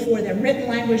meaningful for them, written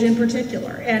language in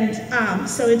particular. And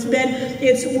so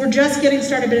we're just getting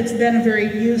started, but it's been a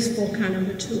very useful kind of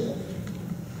a tool.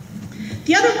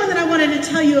 The other one that I wanted to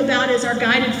tell you about is our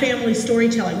guided family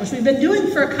storytelling, which we've been doing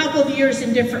for a couple of years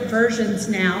in different versions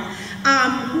now.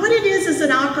 What it is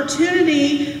an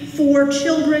opportunity for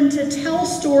children to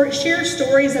share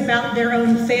stories about their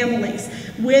own families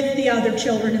with the other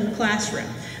children in the classroom.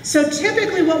 So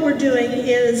typically what we're doing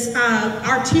is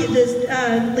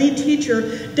the lead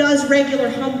teacher does regular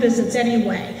home visits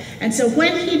anyway. And so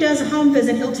when he does a home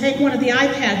visit, he'll take one of the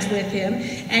iPads with him,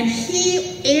 and he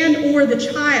or the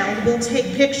child will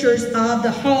take pictures of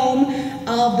the home,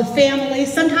 of the family.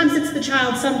 Sometimes it's the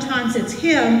child, sometimes it's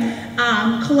him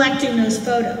collecting those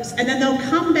photos. And then they'll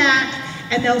come back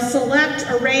and they'll select,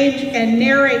 arrange, and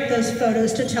narrate those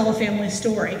photos to tell a family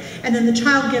story. And then the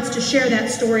child gets to share that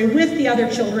story with the other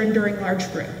children during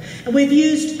large group. And we've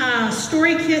used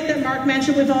Story Kit that Mark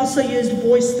mentioned. We've also used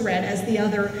VoiceThread as the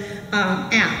other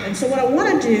app. And so what I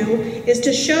want to do is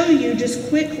to show you just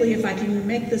quickly, if I can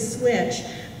make the switch,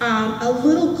 a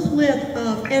little clip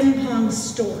of Enpong's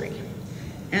story.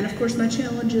 And of course my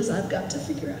challenge is I've got to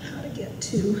figure out how to get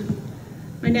to,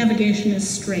 my navigation is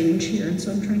strange here, and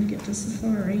so I'm trying to get to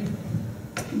Safari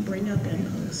and bring up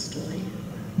Enpong's story.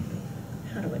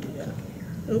 How do I do that?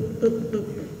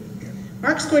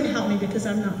 Mark's going to help me because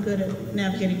I'm not good at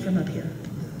navigating from up here.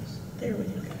 There we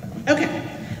go. Okay.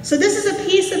 So this is a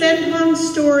piece of Enpong's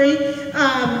story.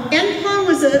 Enpong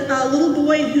was a little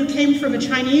boy who came from a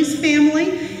Chinese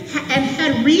family and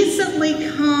had recently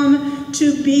come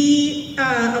to be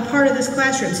a part of this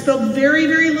classroom. Spoke very,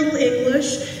 very little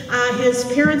English. His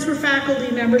parents were faculty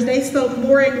members. They spoke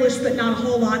more English, but not a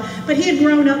whole lot. But he had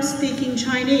grown up speaking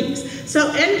Chinese.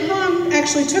 So Enpong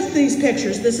actually took these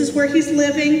pictures. This is where he's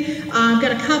living. I've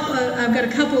got a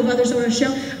couple of others I want to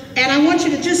show. And I want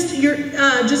you to just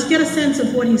get a sense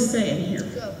of what he's saying here.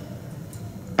 So,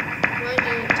 why do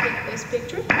you take this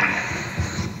picture?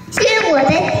 其实我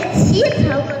在第7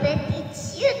层，我在第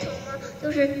7层呢，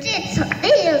就是这层那一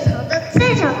层的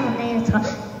再上头那一层，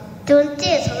就是这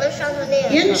层的上头那一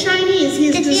层。In Chinese,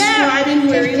 he's describing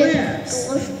where he lives.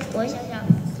 我想想，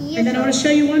 And then I want to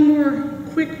show you one more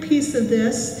quick piece of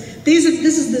this. This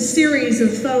is the series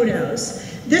of photos.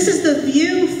 This is the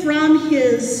view from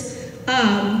his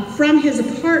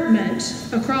apartment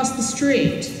across the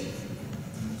street.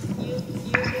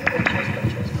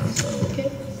 Okay.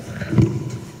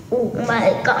 Oh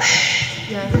my gosh.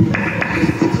 Yeah.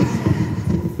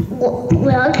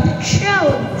 我要跳。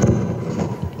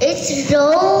It's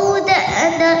road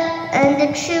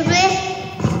and tree.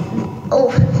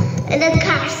 Oh, and the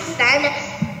cars and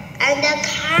the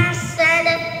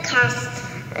cars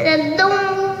and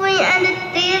long way and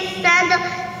this and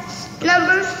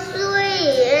number 3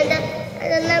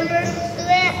 and number 3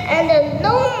 and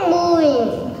no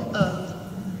moving.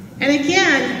 And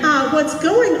again, what's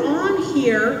going on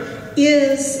here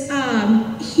is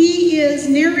he is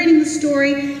narrating the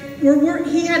story.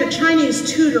 He had a Chinese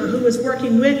tutor who was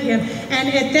working with him, and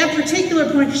at that particular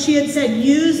point she had said,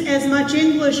 use as much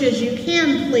English as you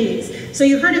can, please. So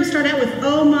you heard him start out with,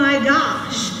 oh my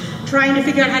gosh, trying to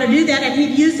figure out how to do that, and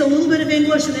he'd used a little bit of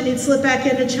English and then he'd slip back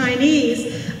into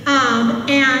Chinese.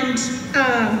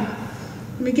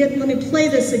 Let me play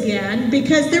this again,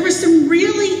 because there were some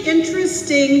really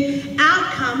interesting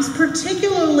outcomes,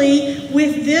 particularly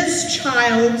with this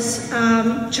child's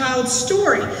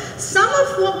story. Some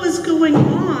of what was going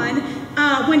on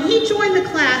when he joined the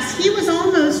class, he was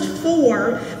almost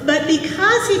 4, but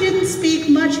because he didn't speak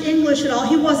much English at all,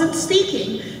 he wasn't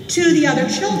speaking to the other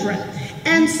children.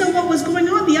 And so what was going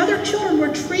on, the other children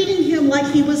were treating him like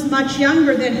he was much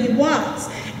younger than he was.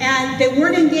 And they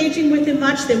weren't engaging with him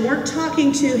much, they weren't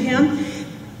talking to him.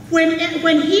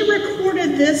 When he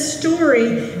recorded this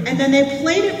story and then they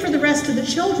played it for the rest of the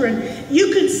children,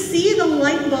 you could see the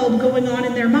light bulb going on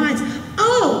in their minds.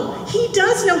 Oh, he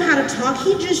does know how to talk,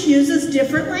 he just uses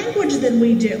different language than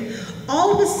we do.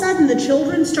 All of a sudden, the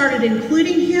children started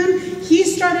including him. He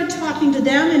started talking to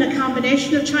them in a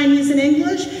combination of Chinese and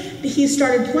English. He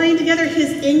started playing together.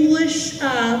 His English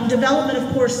development,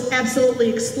 of course, absolutely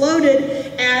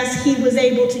exploded as he was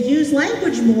able to use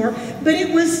language more. But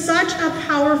it was such a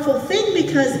powerful thing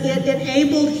because it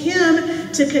enabled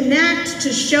him to connect,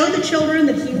 to show the children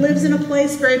that he lives in a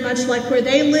place very much like where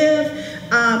they live.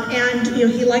 And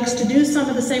he likes to do some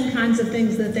of the same kinds of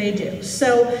things that they do.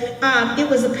 So it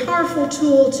was a powerful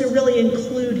tool to really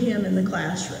include him in the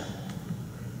classroom.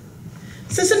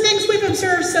 So some things we've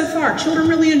observed so far. Children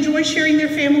really enjoy sharing their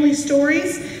family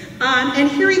stories, and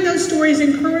hearing those stories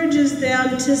encourages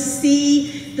them to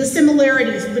see the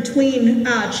similarities between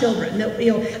children. That,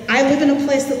 I live in a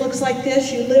place that looks like this,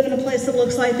 you live in a place that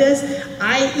looks like this,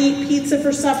 I eat pizza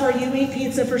for supper, you eat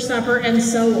pizza for supper, and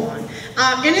so on.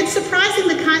 And it's surprising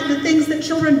the things that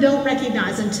children don't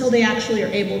recognize until they actually are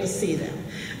able to see them.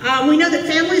 We know that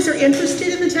families are interested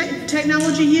in the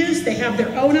technology use, they have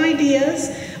their own ideas,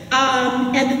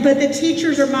 but the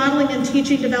teachers are modeling and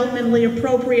teaching developmentally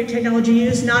appropriate technology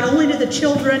use, not only to the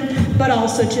children, but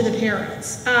also to the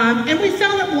parents. And we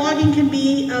found that blogging can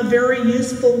be a very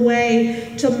useful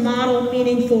way to model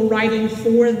meaningful writing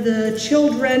for the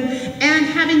children, and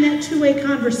having that two-way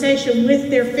conversation with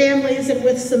their families and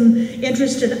with some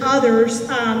interested others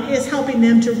is helping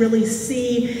them to really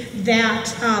see that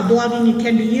blogging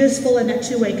can be useful, and that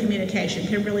two-way communication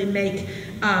can really make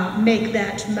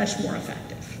that much more effective.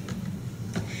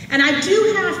 And I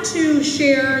do have to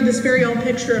share this very old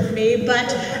picture of me,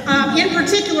 but in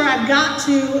particular, I've got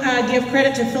to give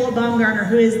credit to Philip Baumgartner,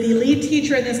 who is the lead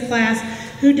teacher in this class,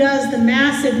 who does the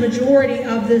massive majority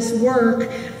of this work,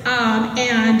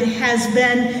 and has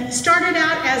been started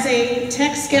out as a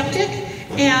tech skeptic,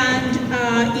 and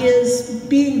is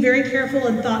being very careful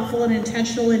and thoughtful and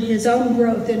intentional in his own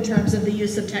growth in terms of the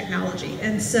use of technology.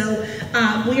 And so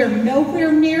we are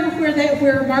nowhere near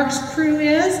where Mark's crew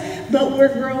is, but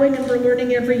we're growing and we're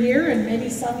learning every year, and maybe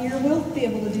some year we'll be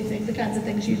able to do the kinds of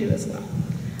things you do as well.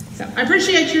 So I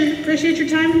appreciate your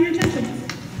time and your attention.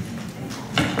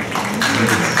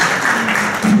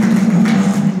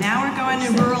 And now we're going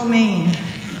to rural Maine.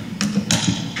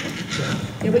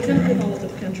 Yeah, we kind of live all over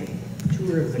the country.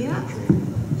 Tour of the country.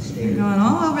 We're going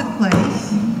all over the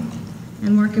place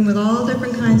and working with all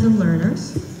different kinds of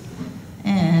learners.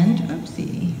 And,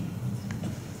 oopsie.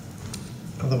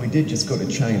 Although we did just go to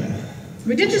China.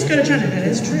 We did just go to China, that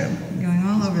is true. Going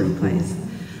all over the place.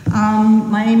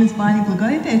 My name is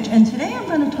Blagojevic, and today I'm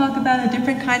going to talk about a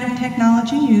different kind of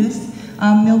technology use.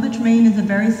 Milledge, Maine is a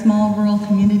very small rural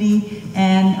community,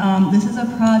 and this is a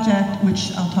project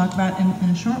which I'll talk about in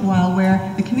a short while,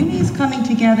 where the community is coming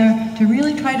together to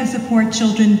really try to support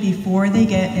children before they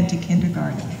get into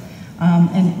kindergarten.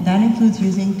 And that includes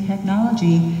using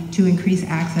technology to increase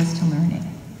access to learning.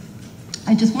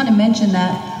 I just want to mention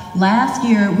that last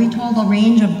year we told a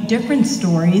range of different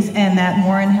stories, and that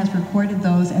Warren has recorded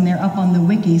those, and they're up on the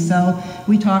wiki. So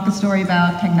we talk a story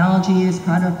about technology as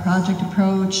part of a project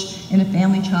approach in a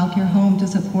family childcare home to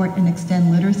support and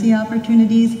extend literacy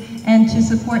opportunities and to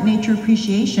support nature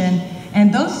appreciation.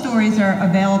 And those stories are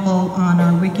available on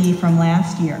our wiki from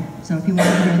last year. So if you want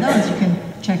to hear those, you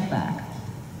can check back.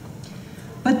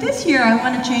 But this year I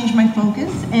want to change my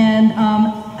focus, and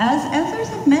as others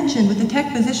have mentioned with the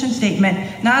tech position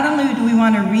statement, not only do we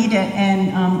want to read it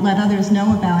and let others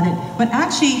know about it, but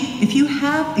actually if you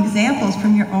have examples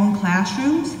from your own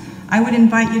classrooms, I would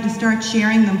invite you to start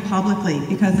sharing them publicly,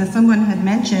 because as someone had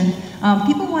mentioned,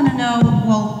 people want to know,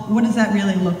 well, what does that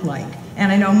really look like?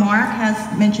 And I know Mark has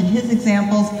mentioned his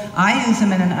examples. I use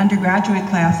them in an undergraduate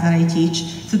class that I teach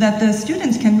so that the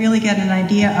students can really get an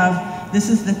idea of this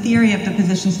is the theory of the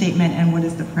position statement and what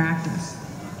is the practice.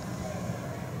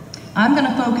 I'm going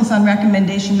to focus on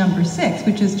recommendation number 6,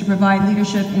 which is to provide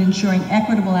leadership in ensuring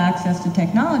equitable access to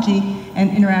technology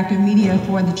and interactive media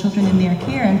for the children in their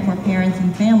care and for parents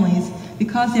and families,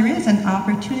 because there is an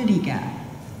opportunity gap.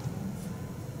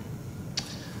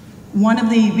 One of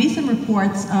the recent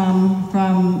reports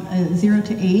from 0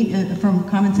 to 8 from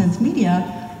Common Sense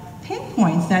Media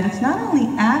pinpoints that it's not only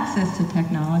access to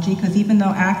technology, because even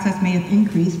though access may have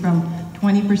increased from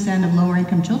 20% of lower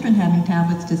income children having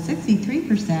tablets to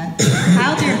 63%,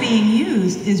 how they're being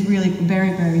used is really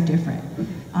very, very different.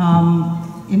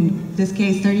 In this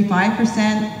case,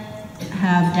 35%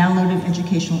 have downloaded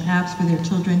educational apps for their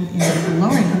children in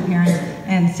lower income parents,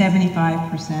 and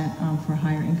 75% for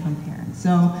higher income parents.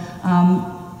 So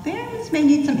parents may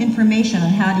need some information on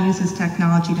how to use this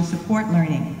technology to support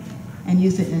learning and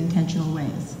use it in intentional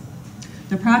ways.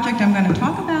 The project I'm going to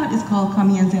talk about is called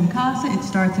Comienza en Casa. It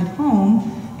starts at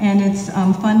home, and it's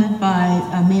funded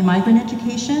by Maine Migrant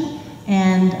Education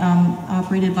and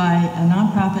operated by a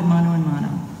nonprofit, Mano a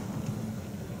Mano.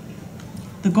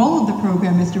 The goal of the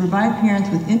program is to provide parents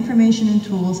with information and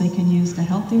tools they can use to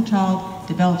help their child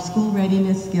develop school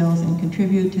readiness skills and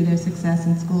contribute to their success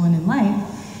in school and in life.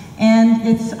 And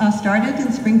it's started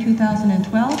in spring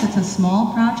 2012. It's a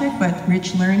small project, but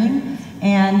rich learning.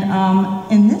 And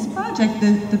in this project,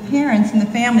 the parents and the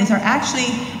families are actually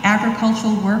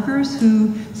agricultural workers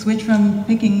who switch from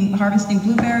harvesting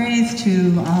blueberries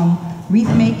to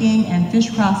wreath making and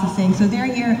fish processing. So they're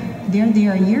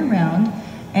there year-round.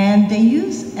 And they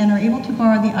use and are able to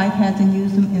borrow the iPads and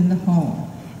use them in the home,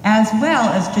 as well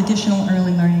as traditional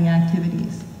early learning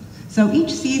activities. So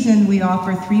each season we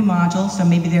offer 3 modules, so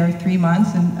maybe there are 3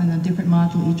 months and a different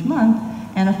module each month,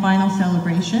 and a final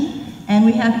celebration. And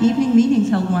we have evening meetings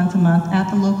held once a month at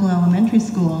the local elementary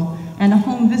school, and a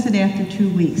home visit after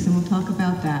 2 weeks, and we'll talk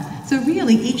about that. So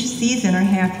really, each season or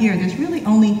half year, there's really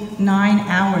only 9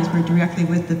 hours we're directly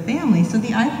with the family, so the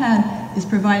iPad is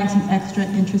providing some extra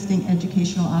interesting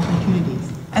educational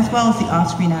opportunities, as well as the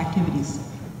off-screen activities.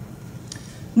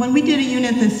 When we did a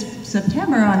unit this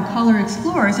September on Color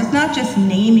Explorers, it's not just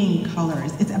naming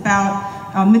colors, it's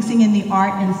about mixing in the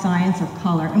art and science of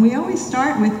color. And we always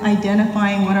start with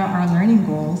identifying what are our learning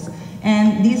goals.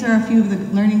 And these are a few of the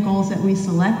learning goals that we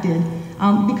selected.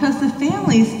 Because the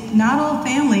families, not all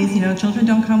families, children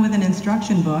don't come with an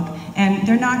instruction book, and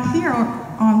they're not clear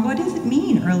on what does it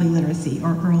mean, early literacy,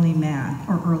 or early math,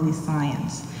 or early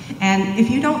science. And if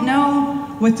you don't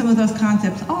know what some of those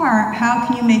concepts are, how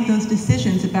can you make those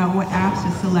decisions about what apps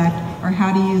to select or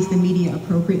how to use the media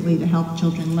appropriately to help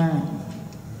children learn?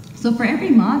 So for every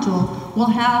module, we'll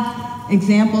have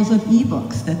examples of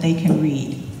ebooks that they can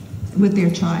read with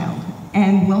their child.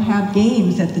 And we'll have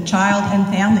games that the child and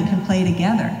family can play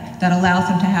together that allows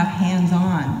them to have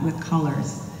hands-on with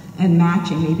colors and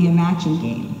matching, maybe a matching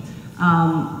game.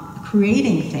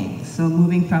 Creating things, so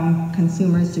moving from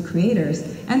consumers to creators.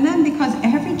 And then because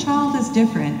every child is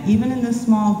different, even in this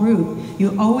small group,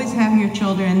 you always have your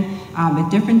children at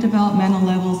different developmental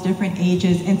levels, different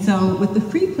ages. And so with the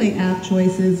free play app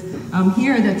choices,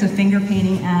 here that's a finger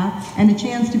painting app and a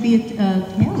chance to be a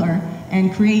tailor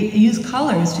and use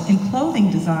colors in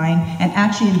clothing design and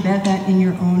actually embed that in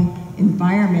your own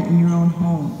environment, in your own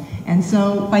home. And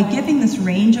so by giving this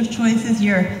range of choices,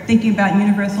 you're thinking about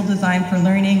universal design for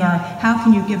learning, or how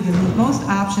can you give them the most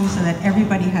options so that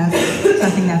everybody has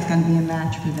something that's going to be a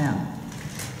match for them.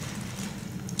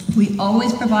 We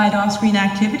always provide off-screen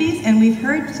activities, and we've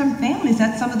heard some families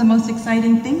that's some of the most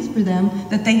exciting things for them,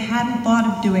 that they hadn't thought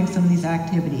of doing some of these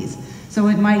activities. So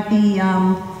it might be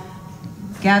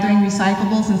gathering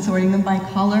recyclables and sorting them by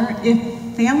color.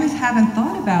 If families haven't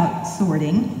thought about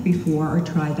sorting before or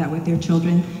tried that with their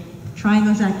children, trying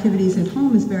those activities at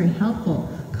home is very helpful.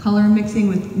 Color mixing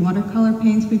with watercolor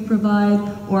paints we provide,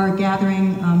 or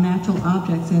gathering natural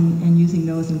objects and using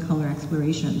those in color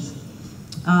explorations.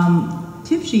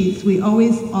 Tip sheets, we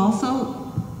always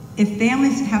also, if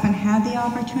families haven't had the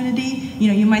opportunity,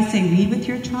 you might say read with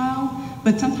your child,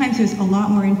 but sometimes there's a lot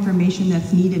more information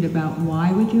that's needed about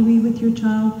why would you read with your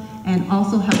child, and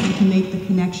also helping to make the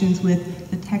connections with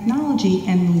the technology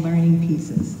and the learning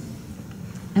pieces.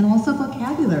 And also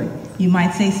vocabulary. You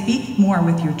might say speak more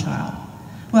with your child.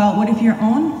 Well, what if your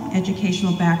own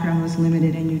educational background was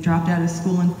limited and you dropped out of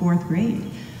school in 4th grade?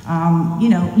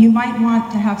 You might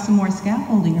want to have some more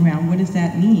scaffolding around what does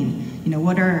that mean?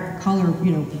 What are color,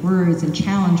 words and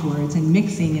challenge words and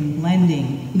mixing and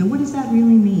blending? What does that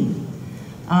really mean?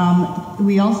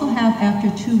 We also have, after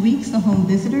 2 weeks, the home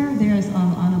visitor. There's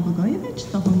Anna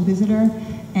Blagojevic, the home visitor,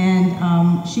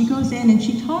 and she goes in and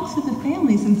she talks to the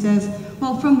families and says,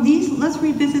 well, from these, let's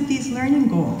revisit these learning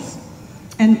goals.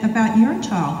 And about your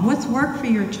child, what's worked for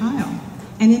your child?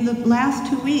 And in the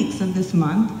last 2 weeks of this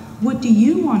month, what do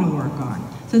you want to work on?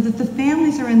 So that the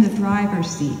families are in the driver's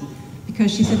seat.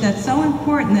 Because she said that's so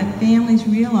important that families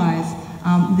realize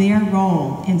their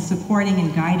role in supporting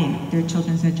and guiding their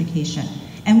children's education.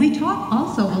 And we talk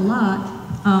also a lot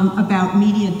about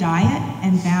media diet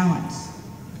and balance.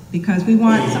 Because we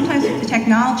want, sometimes with the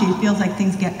technology, it feels like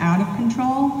things get out of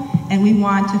control, and we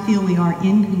want to feel we are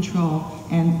in control,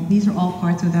 and these are all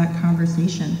parts of that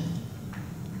conversation.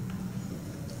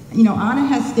 Anna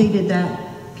has stated that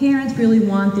parents really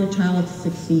want their child to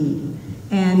succeed,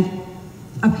 and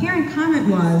a parent comment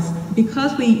was,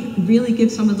 because we really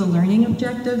give some of the learning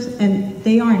objectives and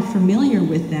they aren't familiar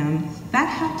with them, that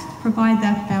helps provide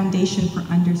that foundation for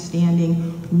understanding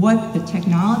what the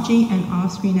technology and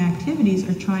off-screen activities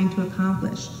are trying to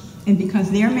accomplish. And because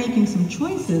they're making some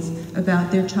choices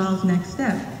about their child's next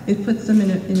step, it puts them in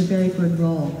a very good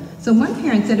role. So one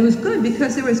parent said it was good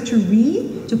because there was to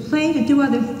read, to play, to do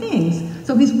other things.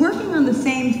 So he's working on the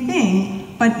same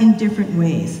thing, but in different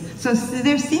ways. So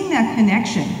they're seeing that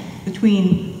connection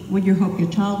between what you hope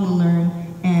your child will learn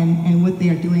and what they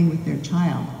are doing with their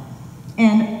child.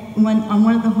 And on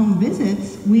one of the home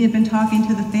visits, we have been talking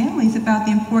to the families about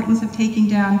the importance of taking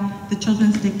down the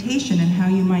children's dictation and how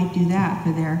you might do that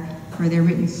for their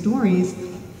written stories.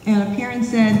 And a parent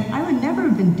said, I would never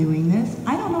have been doing this.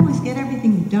 I don't always get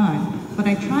everything done, but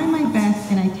I try my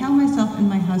best and I tell myself and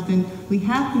my husband, we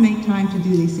have to make time to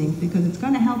do these things because it's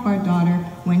going to help our daughter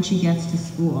when she gets to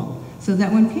school. So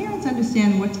that when parents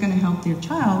understand what's going to help their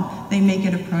child, they make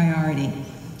it a priority.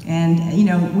 And, you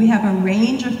know, we have a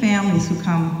range of families who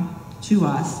come to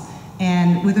us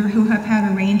and who have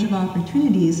had a range of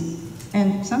opportunities,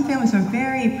 and some families are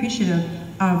very appreciative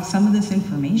of some of this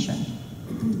information.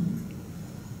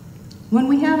 When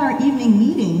we have our evening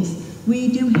meetings, we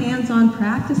do hands-on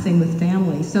practicing with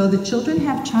families. So the children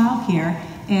have childcare,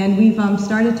 and we've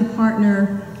started to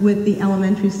partner with the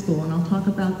elementary school, and I'll talk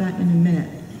about that in a minute.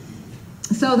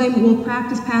 So they will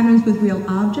practice patterns with real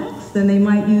objects. Then they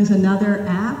might use another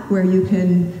app where you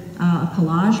can, a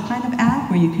collage kind of app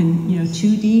where you can,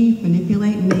 2D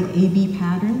manipulate and make A-B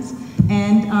patterns.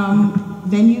 And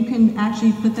then you can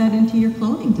actually put that into your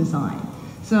clothing design.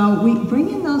 So we bring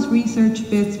in those research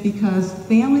bits because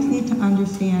families need to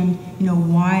understand,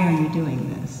 why are you doing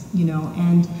this?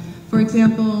 And for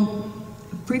example,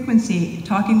 frequency,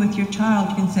 talking with your child,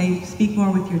 you can say, speak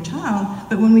more with your child,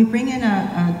 but when we bring in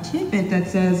a tidbit that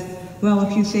says, well,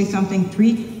 if you say something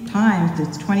 3 times,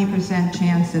 it's 20%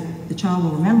 chance that the child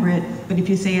will remember it, but if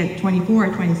you say it 24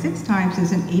 or 26 times,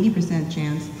 there's an 80%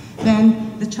 chance,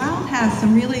 then the child has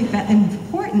some really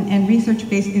important and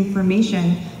research-based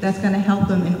information that's going to help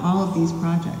them in all of these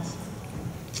projects.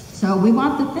 So we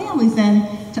want the families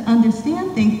then to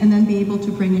understand things and then be able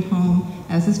to bring it home,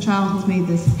 as this child has made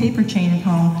this paper chain at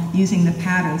home using the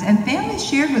patterns. And families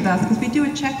shared with us, because we do a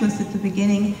checklist at the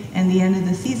beginning and the end of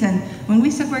the season, when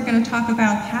we said we're going to talk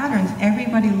about patterns,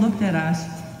 everybody looked at us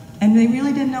and they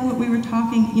really didn't know what we were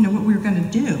talking, what we were going to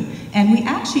do. And we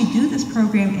actually do this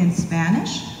program in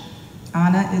Spanish.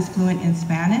 Ana is fluent in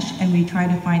Spanish, and we try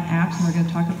to find apps, and we're going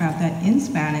to talk about that in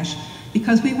Spanish,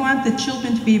 because we want the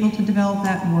children to be able to develop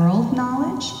that world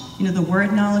knowledge, the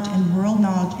word knowledge and world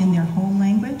knowledge in their home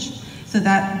language, so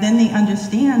that then they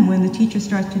understand when the teacher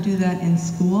starts to do that in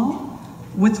school,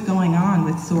 what's going on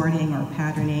with sorting or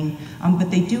patterning,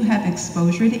 but they do have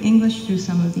exposure to English through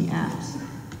some of the apps.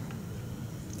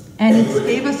 And it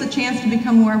gave us a chance to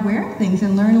become more aware of things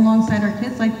and learn alongside our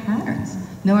kids like patterns,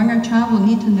 knowing our child will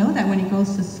need to know that when he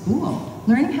goes to school,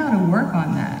 learning how to work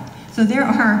on that. So there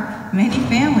are many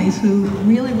families who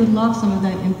really would love some of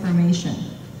that information.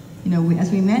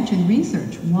 As we mentioned,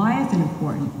 research. Why is it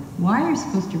important? Why are you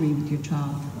supposed to read with your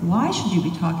child? Why should you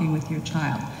be talking with your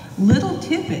child? Little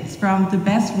tidbits from the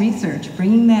best research,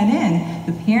 bringing that in.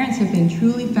 The parents have been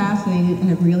truly fascinated and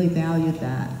have really valued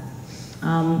that.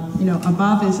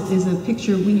 Above is a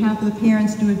picture we have the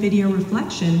parents do a video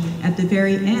reflection at the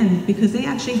very end, because they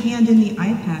actually hand in the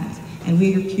iPads, and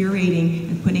we are curating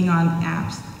and putting on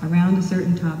apps around a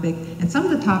certain topic. And some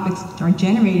of the topics are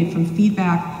generated from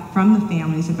feedback from the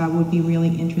families about what would be really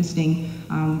interesting.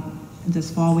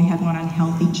 This fall we had one on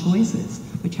healthy choices,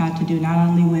 which had to do not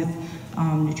only with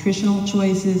nutritional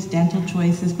choices, dental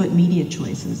choices, but media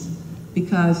choices.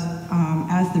 Because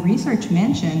as the research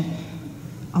mentioned,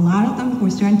 a lot of them were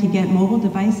starting to get mobile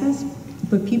devices,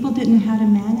 but people didn't know how to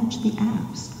manage the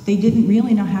apps. They didn't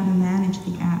really know how to manage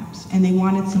the apps, and they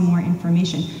wanted some more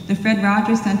information. The Fred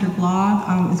Rogers Center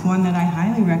blog is one that I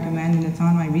highly recommend, and it's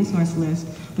on my resource list.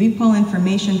 We pull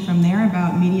information from there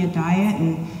about media diet,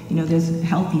 and there's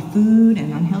healthy food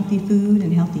and healthy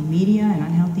media and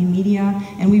unhealthy media,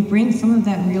 and we bring some of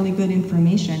that really good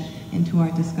information into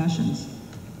our discussions.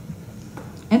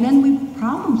 And then we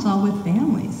problem solve with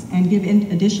families and give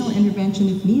additional intervention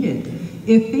if needed.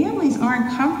 If families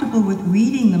aren't comfortable with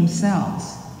reading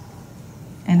themselves,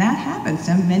 and that happens,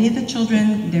 many of the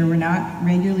children, they were not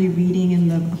regularly reading in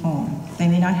the home. They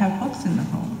may not have books in the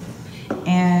home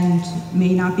and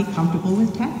may not be comfortable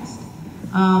with text.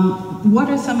 What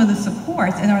are some of the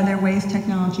supports, and are there ways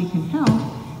technology can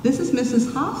help? This is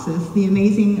Mrs. Hofsis, the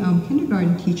amazing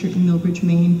kindergarten teacher in Millbridge,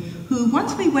 Maine, who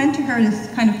once we went to her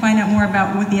to kind of find out more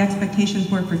about what the expectations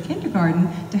were for kindergarten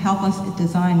to help us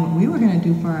design what we were going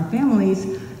to do for our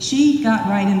families, she got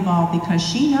right involved because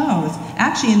she knows,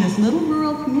 actually in this little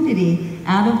rural community,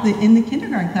 in the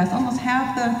kindergarten class, almost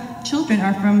half the children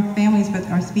are from families that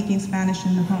are speaking Spanish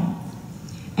in the home.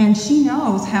 And she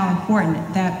knows how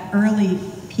important that early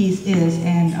piece is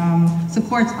and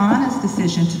supports Anna's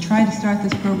decision to try to start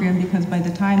this program because by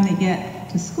the time they get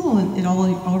to school, it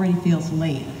already feels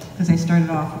late because they started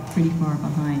off pretty far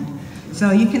behind.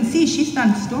 So you can see she's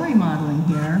done story modeling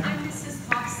here. I'm Mrs.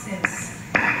 Hofsis.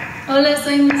 Hola,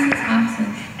 soy Mrs.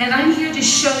 Hofsis. And I'm here to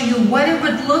show you what it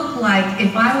would look like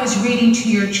if I was reading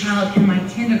to your child in my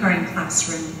kindergarten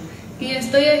classroom. Y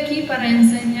estoy aquí para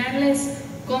enseñarles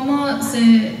cómo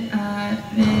se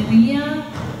vería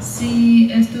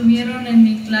si estuvieron en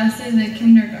mi clase de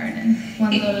kindergarten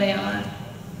cuando lean.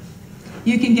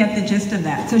 You can get the gist of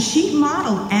that. So she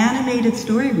modeled animated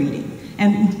story reading.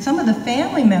 And some of the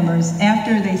family members,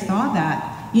 after they saw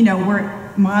that,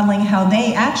 were modeling how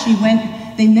they actually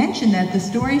they mentioned that the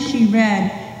story she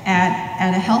read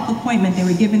at a health appointment, they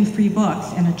were given free books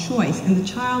and a choice, and the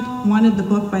child wanted the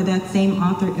book by that same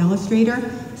author illustrator.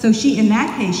 So in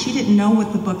that case, she didn't know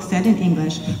what the book said in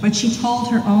English, but she told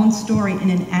her own story in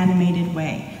an animated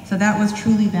way. So that was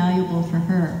truly valuable for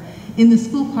her. In the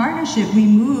school partnership, we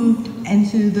moved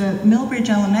into the Millbridge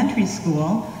Elementary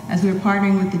School as we were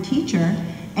partnering with the teacher,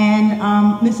 and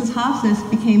Mrs. Hofsis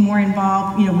became more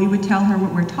involved. We would tell her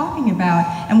what we're talking about,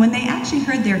 and when they actually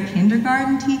heard their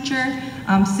kindergarten teacher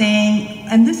saying,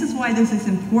 and this is why this is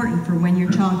important for when your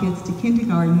child gets to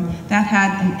kindergarten, that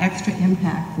had an extra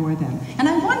impact for them. And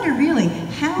I wonder really,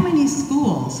 how many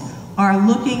schools are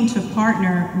looking to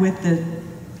partner with the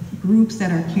groups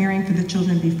that are caring for the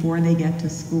children before they get to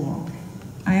school?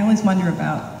 I always wonder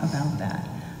about that.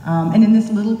 And in this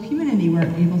little community,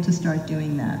 we're able to start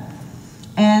doing that.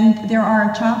 And there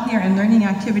are child care and learning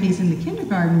activities in the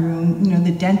kindergarten room.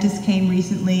 The dentist came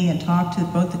recently and talked to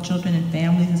both the children and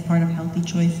families as part of Healthy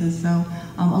Choices. So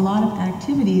a lot of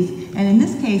activities. And in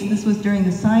this case, this was during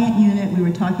the science unit. We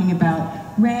were talking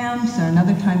about ramps, or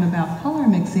another time about color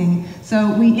mixing.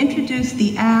 So we introduced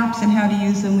the apps and how to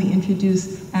use them. We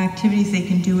introduced activities they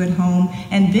can do at home.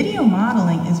 And video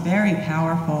modeling is very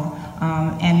powerful.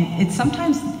 And it's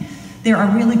sometimes there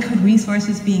are really good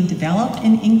resources being developed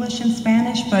in English and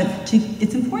Spanish, but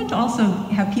it's important to also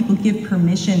have people give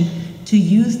permission to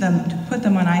use them, to put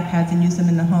them on iPads and use them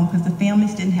in the home, because the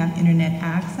families didn't have internet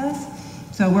access.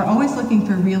 So we're always looking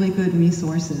for really good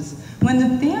resources. When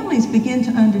the families begin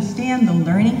to understand the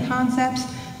learning concepts,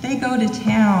 they go to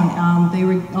town. They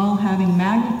were all having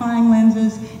magnifying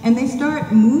lenses, and they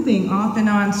start moving off and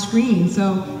on screen.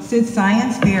 So Sid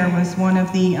Science Fair was one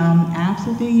of the apps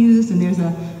that they used, and there's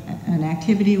an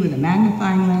activity with a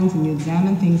magnifying lens, and you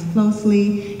examine things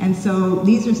closely. And so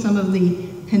these are some of the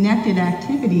connected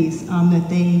activities that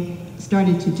they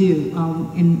started to do.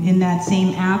 In that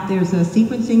same app, there's a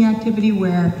sequencing activity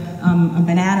where a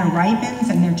banana ripens,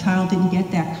 and their child didn't get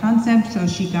that concept, so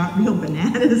she got real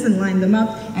bananas and lined them up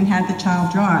and had the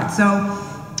child draw it. So,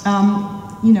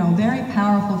 very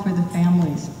powerful for the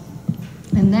families.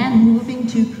 And then moving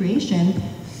to creation,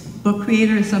 Book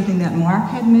Creator is something that Mark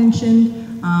had mentioned.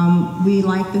 We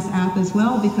like this app as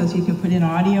well because you can put in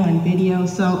audio and video.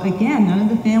 So again, none of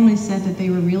the families said that they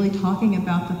were really talking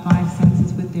about the 5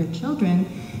 senses with their children.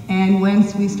 And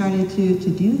once we started to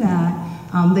do that,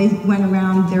 they went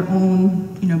around their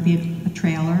own, be it a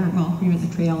trailer, well, here at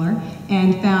the trailer,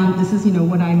 and found this is,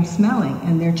 what I'm smelling.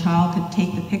 And their child could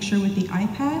take the picture with the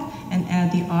iPad and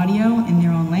add the audio in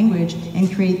their own language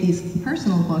and create these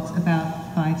personal books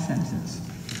about 5 senses.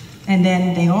 And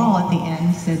then they all, at the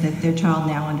end, said that their child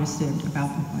now understood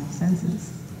about the 5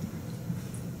 senses.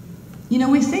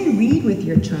 We say read with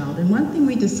your child, and one thing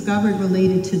we discovered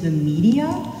related to the media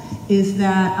is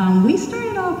that we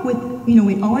started off with,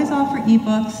 we always offer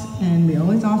ebooks, and we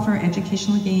always offer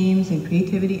educational games and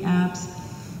creativity apps.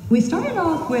 We started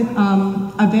off with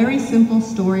a very simple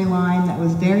storyline that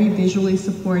was very visually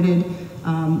supported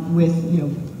with,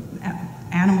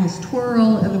 animals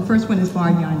twirl. The first one is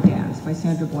Barnyard Dance by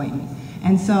Sandra Boynton.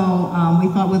 And so we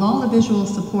thought with all the visual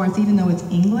supports, even though it's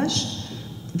English,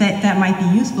 that might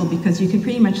be useful because you can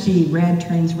pretty much see red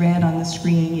turns red on the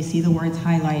screen, you see the words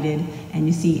highlighted, and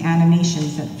you see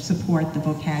animations that support the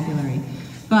vocabulary.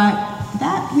 But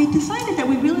we decided that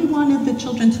we really wanted the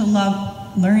children to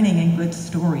love learning and good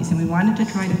stories, and we wanted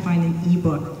to try to find an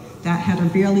ebook that had a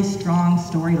really strong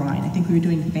storyline. I think we were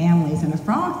doing families, and the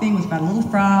frog thing was about a little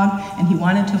frog, and he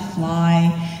wanted to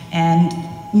fly, and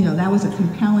you know, that was a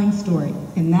compelling story.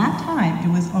 In that time,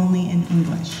 it was only in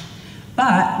English.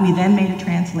 But we then made a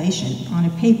translation on a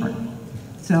paper.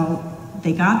 So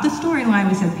they got the storyline.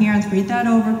 We said, parents, read that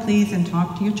over, please, and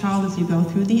talk to your child as you go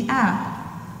through the app.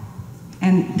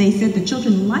 And they said the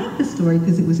children liked the story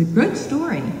because it was a good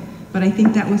story, but I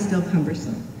think that was still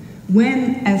cumbersome.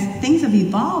 When, as things have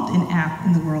evolved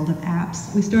in the world of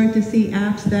apps, we started to see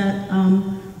apps that,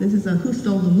 this is a Who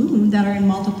Stole the Moon, that are in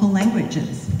multiple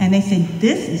languages. And they say,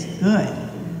 this is good.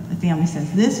 The family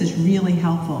says, this is really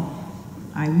helpful.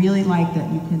 I really like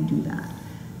that you can do that.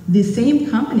 The same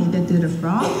company that did a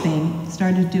frog thing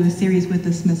started to do a series with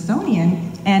the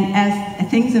Smithsonian, and as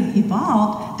things have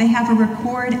evolved, they have a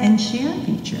record and share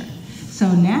feature.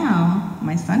 So now,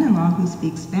 my son-in-law, who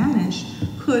speaks Spanish,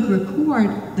 could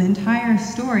record the entire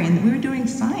story, and we were doing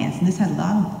science, and this had a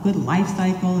lot of good life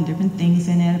cycle and different things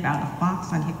in it about a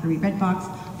fox on Hickory, red fox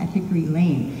at Hickory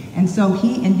Lane. And so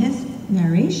he, in his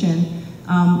narration,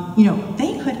 you know,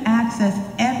 they could access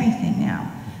everything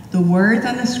now. The words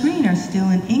on the screen are still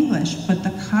in English, but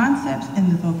the concepts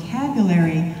and the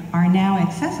vocabulary are now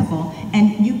accessible,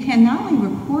 and you can not only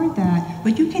record that,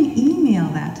 but you can email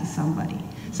that to somebody.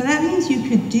 So that means you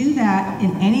could do that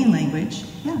in any language.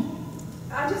 Yeah.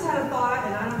 I just had a thought,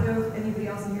 and I don't know if anybody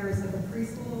else in here is like a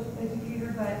preschool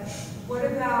educator, but what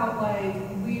about, like,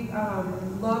 we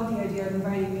love the idea of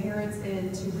inviting parents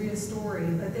in to read a story,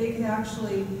 but they can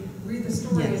actually read the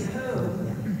story at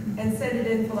home and send it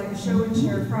in for like a show and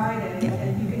share Friday,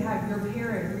 and you can have your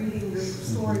parent reading your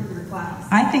story for your class.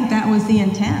 I think that was the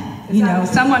intent. You know,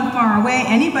 someone far away,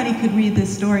 anybody could read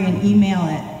this story and email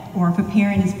it. Or if a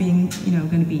parent is being, you know,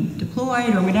 going to be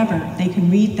deployed or whatever, they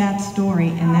can read that story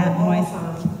and that voice.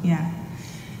 Yeah.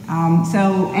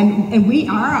 And we,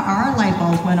 our light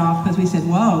bulbs went off because we said,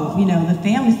 whoa, you know, the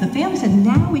family said,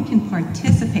 now we can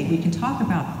participate. We can talk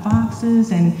about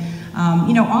foxes and,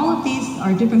 you know, all of these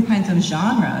are different kinds of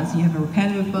genres. You have a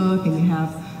repetitive book and you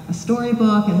have a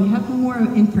storybook and you have a more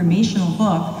informational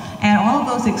book. And all of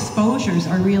those exposures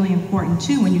are really important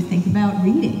too when you think about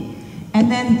reading. And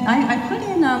then I put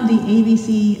in the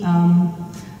ABC,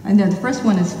 and the first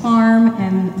one is farm,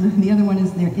 and the other one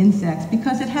is their insects,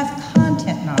 because it has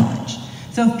content knowledge.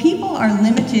 So if people are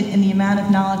limited in the amount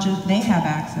of knowledge that they have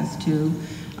access to,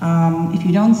 if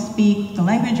you don't speak the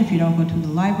language, if you don't go to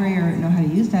the library or know how to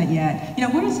use that yet, you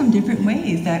know, what are some different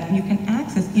ways that you can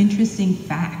access interesting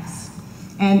facts?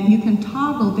 And you can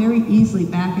toggle very easily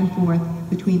back and forth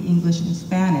between English and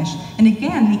Spanish. And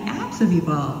again, the apps have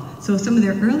evolved. So some of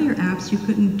their earlier apps, you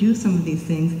couldn't do some of these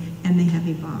things, and they have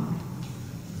evolved.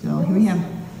 So here we have.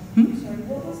 Sorry,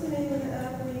 what was the name of the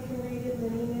app where you can read it and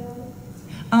then email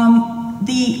it?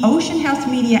 The Ocean House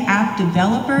Media app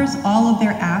developers, all of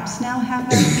their apps now have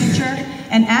that feature.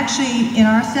 And actually, in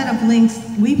our set of links,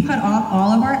 we put up all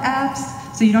of our apps,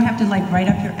 so you don't have to like write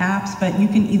up your apps, but you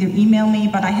can either email me,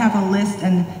 but I have a list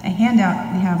and a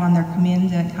handout we have on their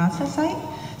Command at CASA site,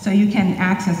 so you can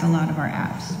access a lot of our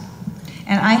apps.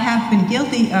 And I have been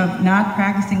guilty of not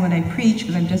practicing what I preach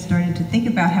because I've just started to think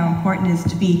about how important it is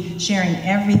to be sharing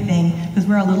everything, because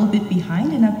we're a little bit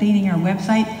behind in updating our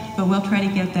website, but we'll try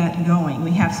to get that going.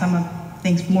 We have some of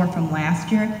things more from last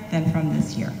year than from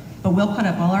this year. But we'll put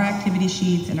up all our activity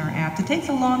sheets and our apps. It takes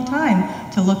a long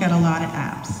time to look at a lot of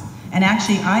apps. And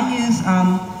actually I use,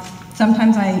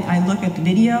 sometimes I look at the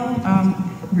video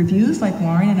reviews like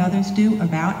Warren and others do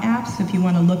about apps if you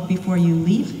want to look before you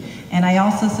leave. And I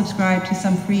also subscribe to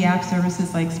some free app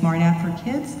services like Smart App for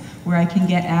Kids, where I can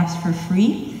get apps for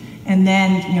free. And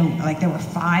then, you know, like there were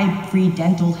 5 free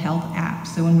dental health apps.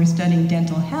 So when we're studying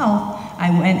dental health, I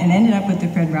went and ended up with the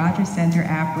Fred Rogers Center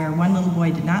app where one little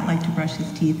boy did not like to brush his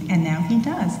teeth, and now he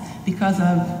does because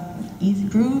of Easy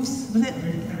Grooves, was it?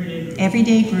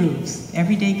 Everyday Grooves.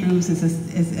 Everyday Grooves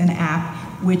is an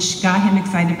app which got him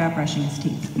excited about brushing his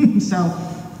teeth. So,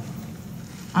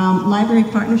 library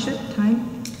partnership, time?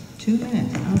 2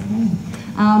 minutes,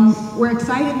 okay. We're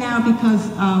excited now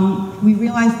because we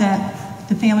realized that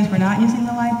the families were not using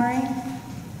the library,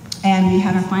 and we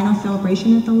had our final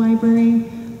celebration at the library.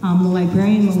 The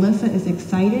librarian, Melissa, is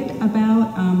excited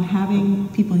about having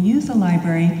people use the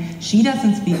library. She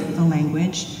doesn't speak the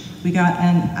language. We got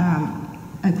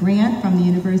a grant from the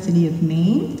University of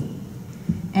Maine,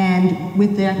 and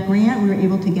with that grant, we were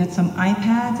able to get some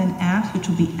iPads and apps which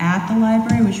will be at the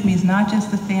library, which means not just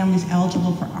the families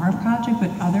eligible for our project, but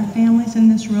other families in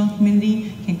this rural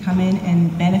community can come in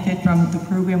and benefit from the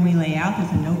program we lay out.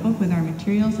 There's a notebook with our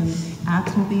materials, and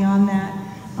apps will be on that,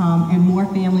 and more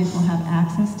families will have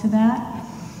access to that.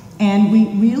 And we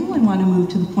really want to move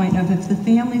to the point of if the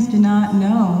families do not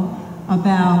know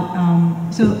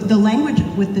about, so the language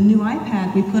with the new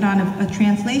iPad, we put on a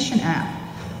translation app.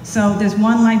 So there's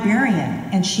one librarian,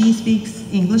 and she speaks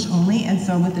English only, and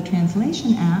so with the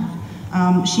translation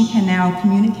app, she can now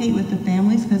communicate with the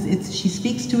families because she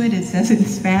speaks to it. It says it in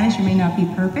Spanish. It may not be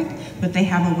perfect, but they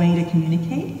have a way to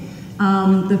communicate.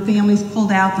 The families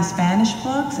pulled out the Spanish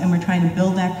books, and we're trying to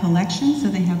build that collection so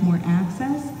they have more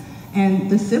access. And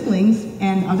the siblings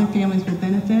and other families will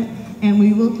benefit. And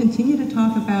we will continue to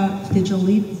talk about digital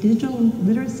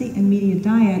literacy and media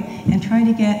diet and try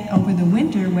to get over the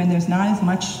winter when there's not as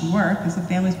much work, because the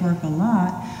families work a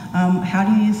lot. How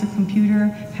do you use a computer?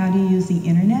 How do you use the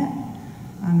internet?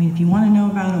 I mean, if you want to know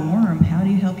about a worm, how do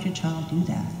you help your child do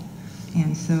that?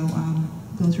 And so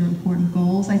those are important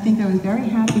goals. I think I was very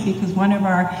happy because one of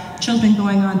our children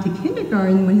going on to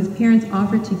kindergarten, when his parents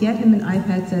offered to get him an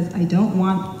iPad, says, I don't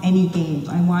want any games.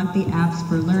 I want the apps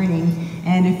for learning.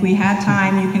 And if we had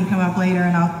time, you can come up later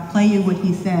and I'll play you what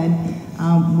he said,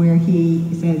 where he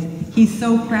says he's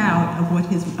so proud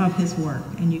of his work.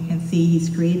 And you can see he's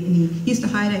created, and he used to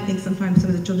hide, I think, sometimes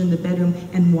some of the children in the bedroom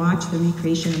and watch the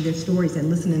recreation of their stories and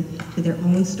listen to their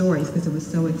own stories because it was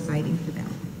so exciting for them.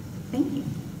 Thank you.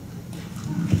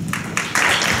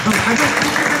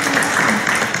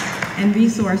 And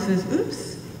resources,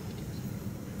 oops.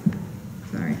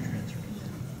 Sorry.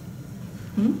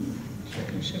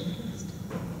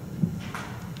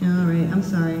 All right, I'm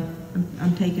sorry.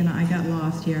 I got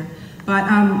lost here. But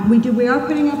we are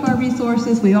putting up our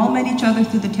resources. We all met each other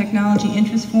through the Technology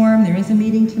Interest Forum. There is a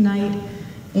meeting tonight.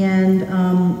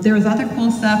 And there is other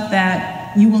cool stuff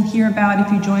that you will hear about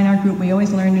if you join our group. We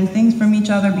always learn new things from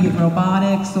each other, be it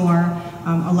robotics or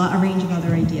a range of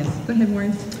other ideas. Go ahead,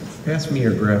 Warren. Pass me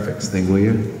your graphics thing, will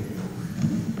you?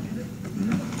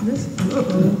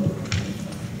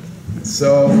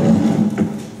 So,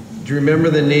 do you remember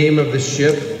the name of the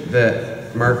ship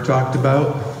that Mark talked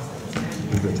about?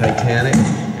 The Titanic,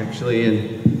 actually.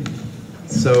 And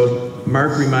so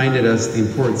Mark reminded us the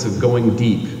importance of going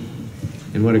deep,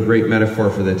 and what a great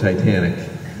metaphor for the Titanic.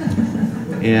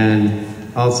 And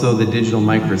also the digital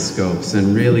microscopes,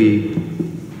 and really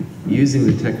using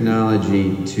the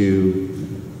technology to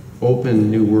open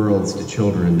new worlds to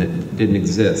children that didn't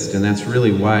exist. And that's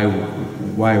really why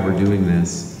we're doing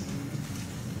this.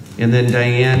 And then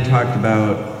Diane talked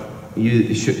about,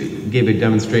 gave a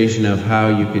demonstration of how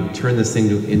you could turn this thing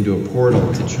into a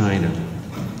portal to China,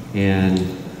 and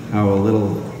how a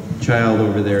little child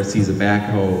over there sees a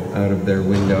backhoe out of their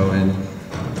window and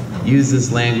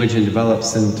uses language and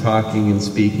develops in talking and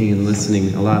speaking and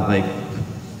listening, a lot like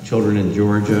children in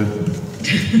Georgia.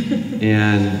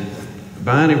 And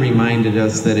Bonnie reminded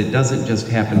us that it doesn't just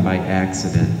happen by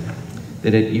accident,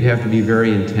 that you have to be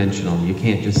very intentional. You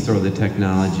can't just throw the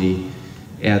technology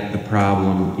at the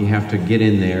problem. You have to get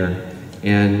in there.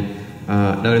 And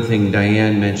another thing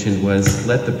Diane mentioned was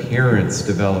let the parents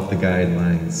develop the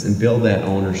guidelines and build that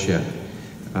ownership.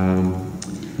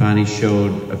 Bonnie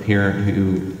showed a parent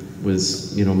who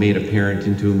was, made a parent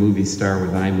into a movie star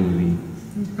with iMovie.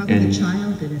 Probably the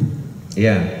child did it.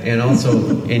 Yeah, and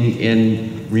also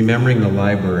in remembering the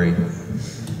library.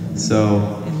 So,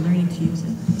 and learning to use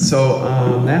it. So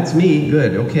that's me.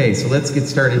 Good. Okay, so let's get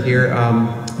started here.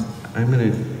 I've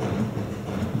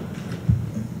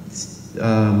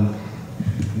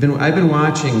been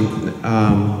watching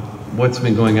what's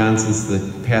been going on since the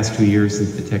past 2 years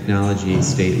since the technology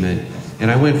statement,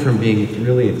 and I went from being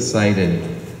really excited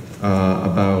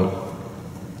about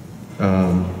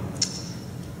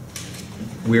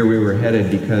where we were headed,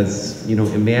 because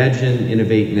imagine,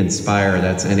 innovate, and inspire.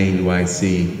 That's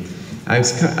NAEYC.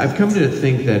 I've come to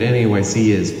think that NAEYC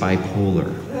is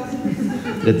bipolar.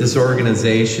 That this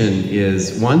organization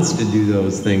wants to do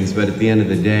those things, but at the end of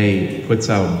the day puts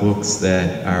out books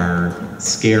that are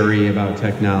scary about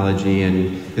technology,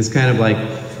 and it's kind of like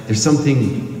there's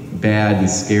something bad and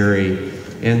scary.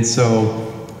 And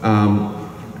so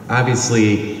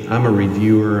obviously I'm a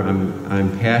reviewer.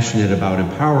 I'm passionate about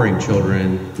empowering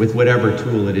children with whatever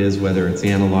tool it is, whether it's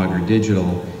analog or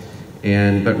digital.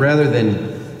 But rather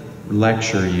than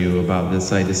lecture you about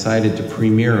this, I decided to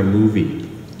premiere a movie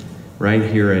right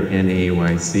here at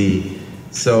NAEYC.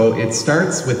 So it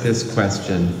starts with this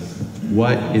question: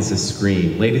 what is a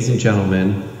screen? Ladies and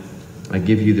gentlemen, I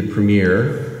give you the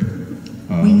premiere.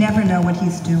 We never know what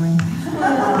he's doing.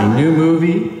 A new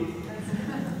movie.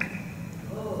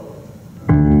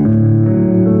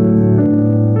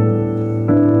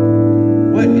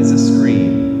 What is a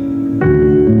screen?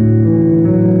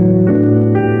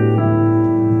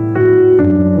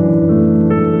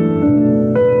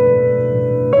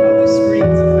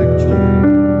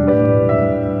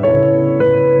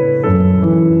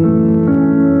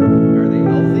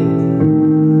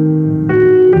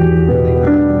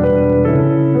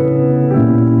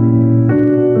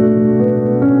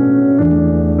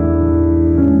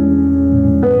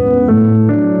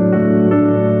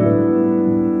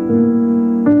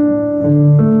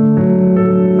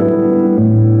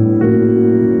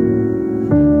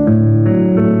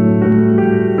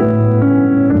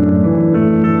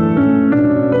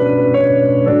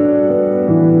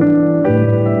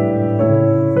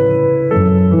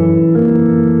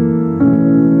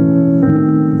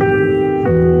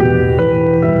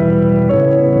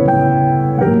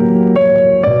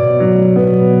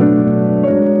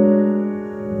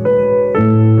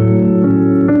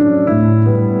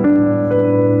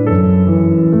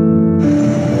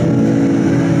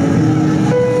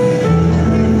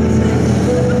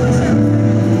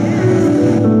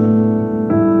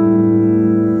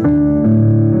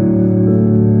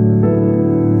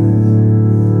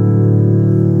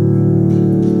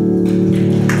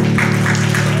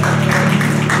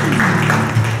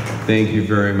 you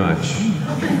very much.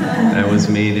 That was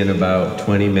made in about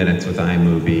 20 minutes with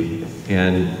iMovie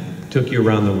and took you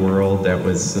around the world. That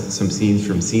was some scenes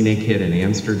from CineKit in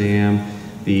Amsterdam.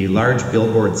 The large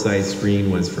billboard-sized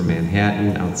screen was from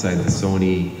Manhattan outside the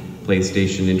Sony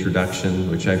PlayStation introduction,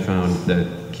 which I found the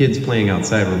kids playing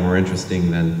outside were more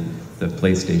interesting than the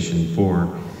PlayStation 4.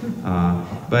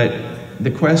 But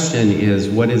the question is,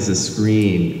 what is a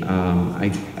screen?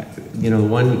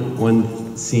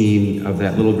 One scene of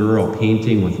that little girl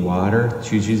painting with water,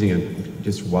 she was using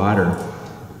just water,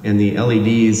 and the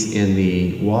LEDs in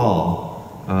the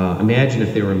wall, imagine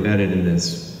if they were embedded in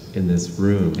this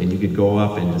room, and you could go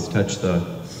up and just touch the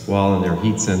wall and there are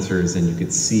heat sensors and you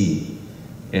could see.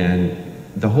 And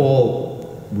the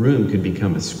whole room could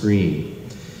become a screen.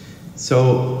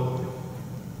 So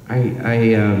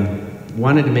I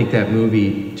wanted to make that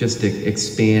movie just to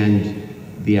expand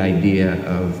the idea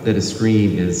of that a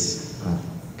screen is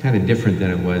kind of different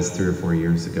than it was 3 or 4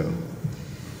 years ago.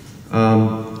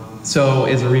 So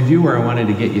as a reviewer, I wanted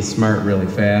to get you smart really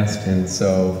fast, and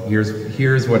so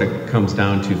here's what it comes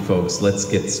down to, folks. Let's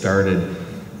get started.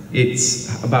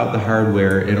 It's about the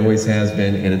hardware, it always has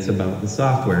been, and it's about the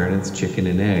software, and it's chicken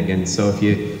and egg. And so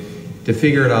to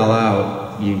figure it all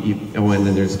out, and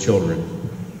then there's children,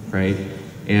 right?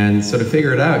 And so to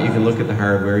figure it out, you can look at the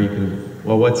hardware,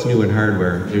 well, what's new in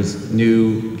hardware? There's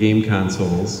new game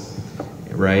consoles,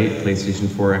 right? PlayStation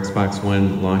 4, Xbox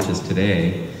One launches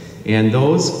today. And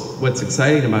what's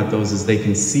exciting about those is they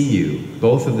can see you.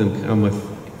 Both of them come with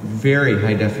very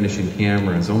high definition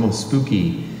cameras, almost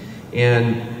spooky.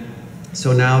 And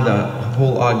so now the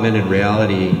whole augmented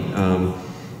reality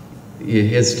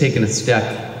it has taken a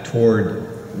step toward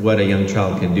what a young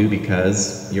child can do,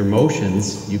 because your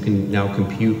motions, you can now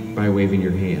compute by waving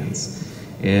your hands.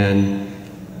 And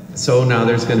so now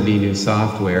there's going to be new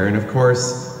software. And of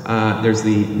course, there's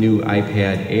the new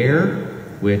iPad Air,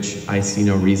 which I see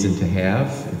no reason to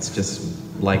have. It's just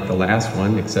like the last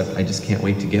one, except I just can't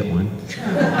wait to get one.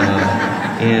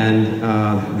 And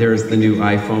there's the new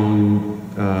iPhone,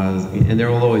 and there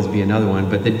will always be another one.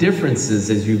 But the differences,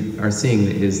 as you are seeing,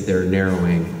 is they're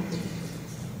narrowing.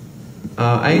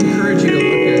 I encourage you to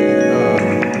look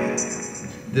at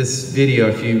this video.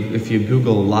 If you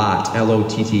Google Lotte,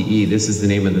 L-O-T-T-E, this is the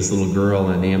name of this little girl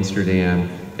in Amsterdam.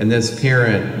 And this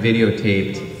parent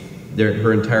videotaped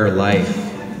her entire life,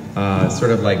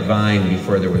 sort of like Vine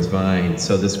before there was Vine.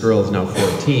 So this girl is now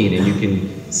 14, and you can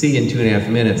see in 2.5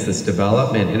 minutes this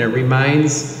development. And it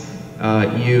reminds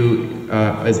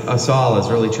us all as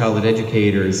early childhood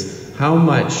educators, how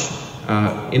much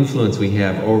influence we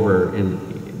have over in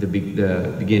the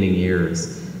beginning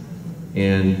years.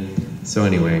 And so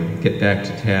anyway, get back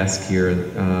to task here.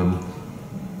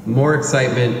 More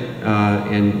excitement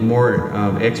and more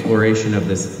exploration of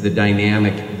the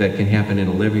dynamic that can happen in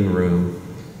a living room.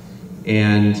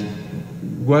 And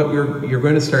what you're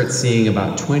going to start seeing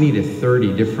about 20 to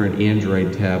 30 different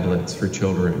Android tablets for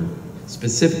children,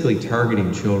 specifically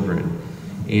targeting children.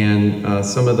 And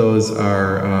some of those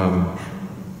are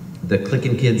the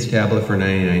Clickin' Kids tablet for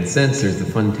 99 cents. There's the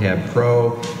Fun Tab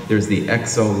Pro. There's the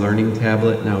EXO Learning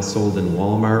Tablet, now sold in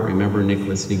Walmart. Remember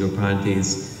Nicholas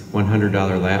Negroponte's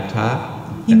 $100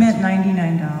 laptop? He meant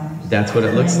 $99. That's what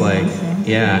it looks like.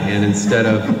 Yeah, and instead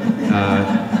of,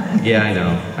 yeah, I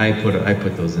know. I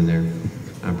put those in there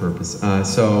on purpose. And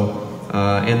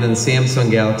then the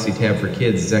Samsung Galaxy Tab for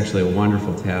Kids is actually a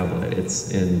wonderful tablet.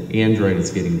 In Android,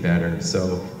 it's getting better.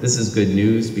 So this is good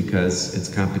news because it's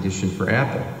competition for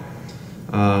Apple.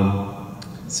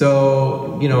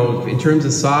 So, in terms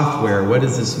of software, what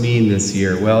does this mean this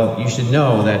year? Well, you should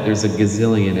know that there's a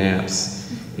gazillion apps.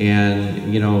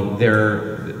 And,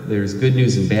 there's good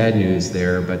news and bad news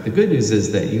there. But the good news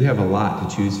is that you have a lot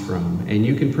to choose from. And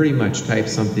you can pretty much type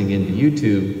something into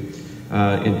YouTube.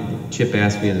 And Chip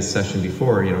asked me in a session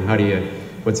before,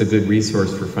 what's a good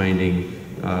resource for finding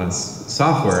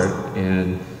software?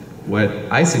 And what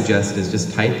I suggest is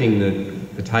just typing the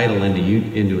title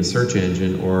into a search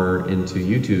engine or into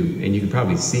YouTube, and you can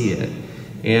probably see it.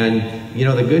 And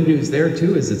the good news there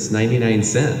too is it's 99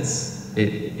 cents.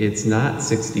 It's not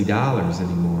 $60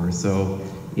 anymore. So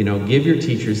give your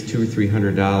teachers $200 or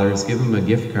 $300, give them a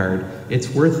gift card. It's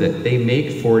worth it. They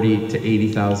make $40,000 to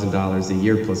 $80,000 a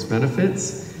year plus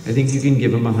benefits. I think you can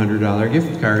give them a $100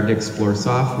 gift card to explore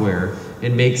software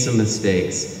and make some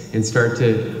mistakes and start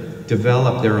to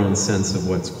develop their own sense of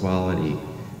what's quality.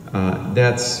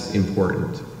 That's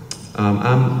important.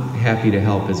 I'm happy to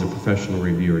help as a professional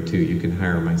reviewer too. You can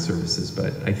hire my services,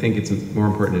 but I think it's more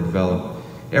important to develop.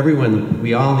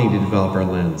 We all need to develop our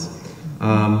lens.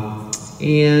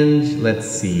 And let's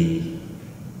see.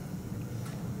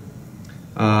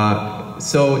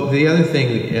 So the other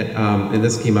thing, and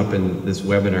this came up in this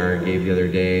webinar I gave the other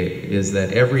day, is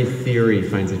that every theory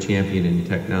finds a champion in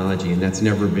technology, and that's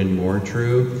never been more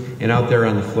true. And out there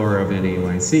on the floor of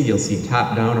NAEYC, you'll see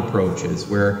top-down approaches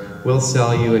where we'll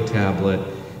sell you a tablet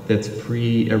that's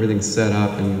everything's set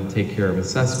up and take care of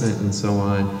assessment and so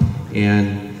on.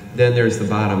 And then there's the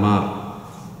bottom-up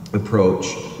approach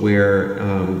where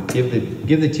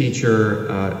give the teacher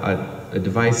a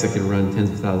device that can run tens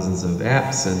of thousands of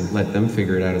apps and let them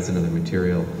figure it out as another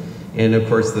material. And of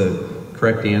course the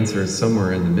correct answer is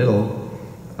somewhere in the middle.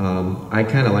 I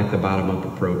kind of like the bottom-up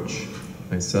approach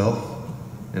myself,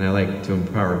 and I like to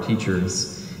empower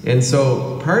teachers. And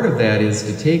so part of that is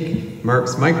to take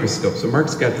Mark's microscope. So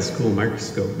Mark's got this cool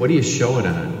microscope. What do you show it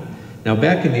on? Now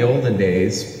back in the olden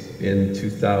days, in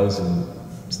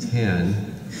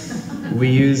 2010, we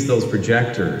used those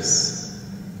projectors.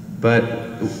 But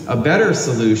a better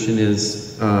solution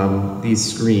is these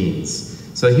screens.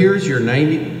 So here's your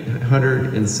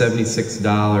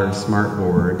 $976 smart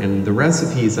board, and the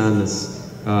recipe's on this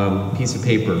piece of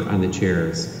paper on the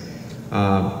chairs.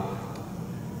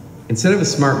 Instead of a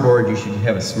smart board, you should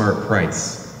have a smart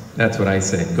price. That's what I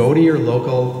say. Go to your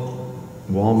local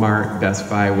Walmart, Best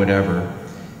Buy, whatever,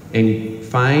 and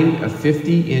find a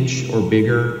 50-inch or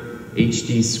bigger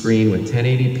HD screen with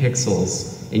 1080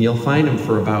 pixels, and you'll find them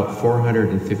for about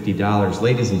 $450.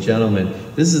 Ladies and gentlemen,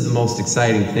 this is the most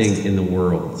exciting thing in the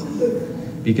world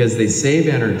because they save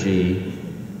energy.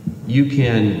 You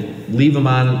can leave them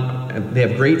on. They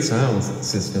have great sound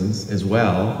systems as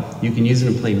well. You can use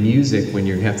them to play music when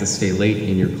you have to stay late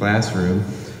in your classroom.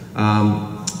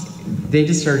 They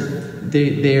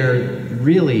are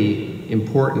really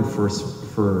important for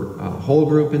whole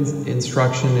group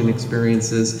instruction and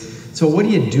experiences. So what do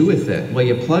you do with it? Well,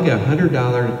 you plug a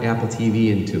 $100 Apple TV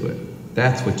into it.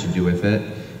 That's what you do with it.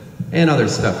 And other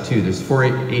stuff too. There's 4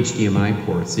 HDMI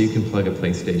ports, so you can plug a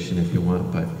PlayStation if you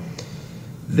want. But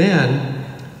then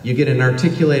you get an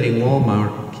articulating wall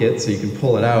mount kit, so you can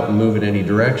pull it out and move it any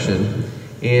direction.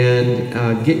 And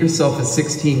get yourself a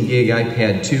 16 gig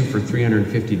iPad 2 for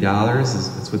 $350.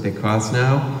 That's what they cost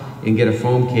now. And get a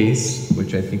foam case,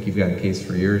 which I think you've got a case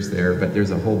for yours there, but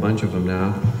there's a whole bunch of them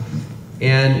now.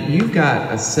 And you've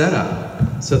got a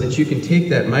setup so that you can take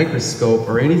that microscope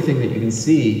or anything that you can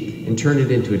see and turn it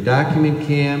into a document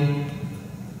cam.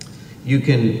 You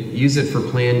can use it for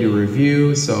plan to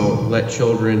review, so let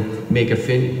children make a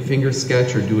finger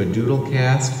sketch or do a doodle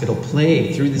cast. It'll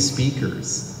play through the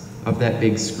speakers of that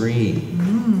big screen.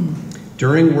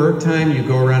 During work time, you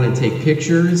go around and take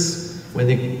pictures.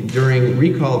 During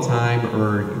recall time,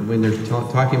 or when they're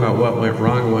talking about what went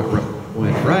wrong and what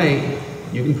went right,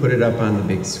 you can put it up on the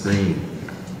big screen.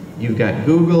 You've got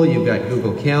Google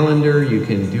Calendar, you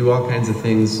can do all kinds of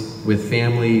things with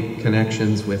family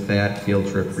connections with that field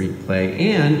trip replay,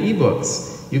 and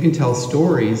ebooks. You can tell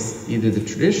stories either the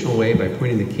traditional way by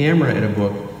pointing the camera at a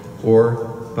book or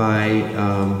by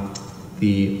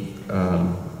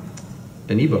an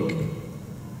ebook.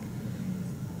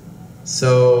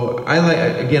 So I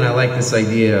like this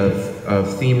idea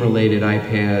of theme-related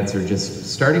iPads, or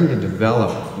just starting to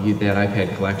develop that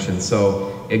iPad collection.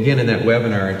 So again, in that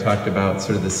webinar, I talked about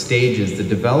sort of the stages, the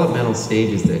developmental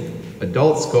stages that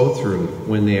adults go through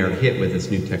when they are hit with this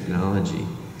new technology.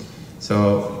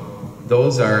 So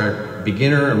those are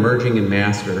beginner, emerging, and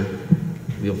master.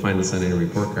 You'll find this on any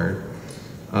report card.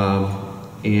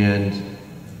 And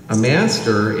a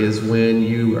master is when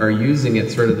you are using it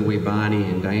sort of the way Bonnie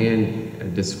and Diane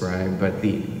described, but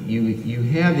you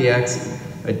have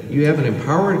an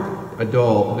empowered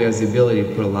adult who has the ability to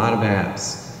put a lot of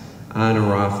apps on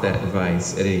or off that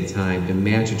device at any time to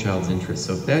match a child's interest.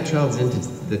 So if that child's into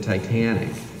the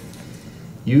Titanic,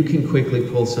 you can quickly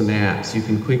pull some apps. You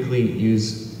can quickly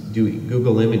do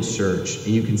Google image search,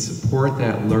 and you can support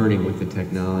that learning with the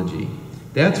technology.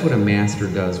 That's what a master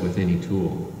does with any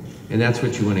tool. And that's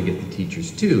what you want to get the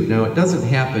teachers to. Now, it doesn't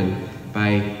happen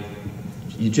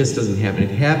it just doesn't happen. It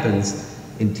happens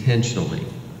intentionally.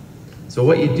 So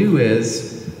what you do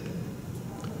is,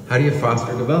 how do you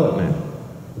foster development?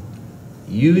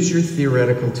 Use your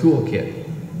theoretical toolkit.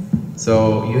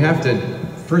 So you have to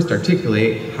first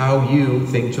articulate how you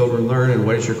think children learn and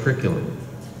what is your curriculum.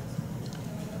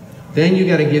 Then you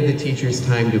got to give the teachers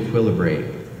time to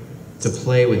equilibrate, to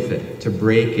play with it, to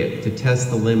break it, to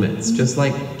test the limits. Just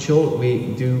like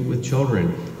we do with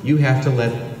children. You have to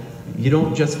you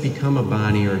don't just become a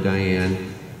Bonnie or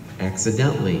Diane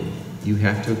accidentally. You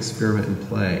have to experiment and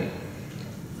play.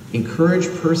 Encourage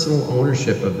personal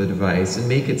ownership of the device and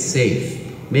make it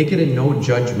safe. Make it a no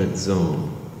judgment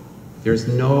zone. There's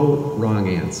no wrong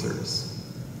answers.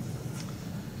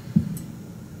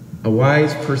 A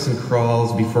wise person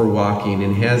crawls before walking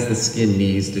and has the skin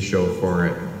knees to show for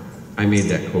it. I made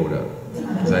that quote up,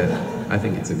 because I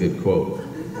think it's a good quote.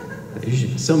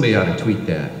 Somebody ought to tweet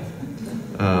that.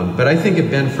 But I think if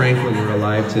Ben Franklin were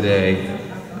alive today,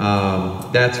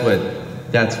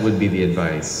 that would be the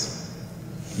advice.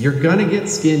 You're gonna get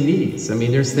skin knees. I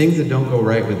mean, there's things that don't go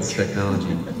right with this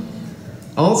technology.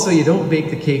 Also, you don't bake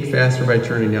the cake faster by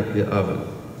turning up the oven.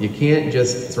 You can't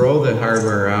just throw the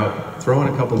hardware out, throw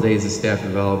in a couple days of staff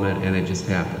development, and it just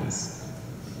happens.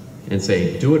 And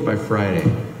say, do it by Friday.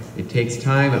 It takes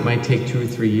time, it might take 2 or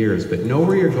 3 years, but know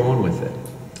where you're going with it.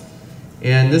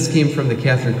 And this came from the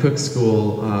Catherine Cook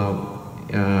School,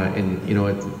 and you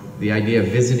know, the idea of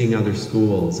visiting other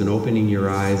schools and opening your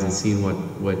eyes and seeing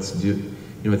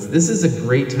this is a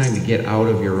great time to get out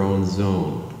of your own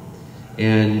zone.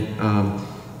 And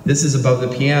this is above the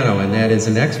piano, and that is,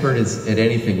 an expert at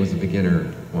anything was a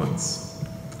beginner once.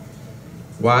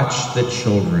 Watch the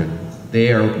children.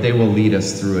 They will lead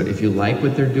us through it. If you like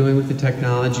what they're doing with the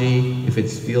technology, if it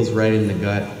feels right in the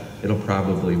gut, it'll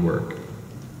probably work.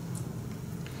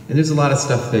 And there's a lot of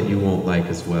stuff that you won't like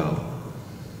as well.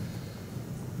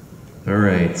 All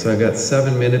right, so I've got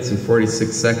 7 minutes and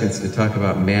 46 seconds to talk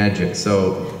about magic.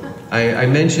 So I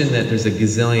mentioned that there's a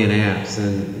gazillion apps,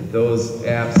 and those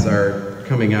apps are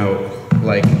coming out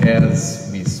like as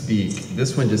we speak.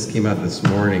 This one just came out this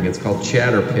morning. It's called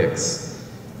ChatterPix.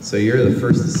 So you're the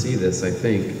first to see this, I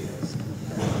think.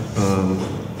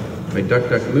 By Duck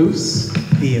Duck Moose.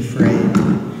 Be afraid.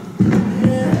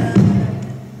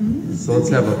 So let's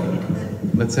have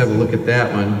a look at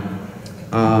that one.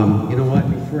 You know what?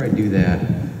 Before I do that,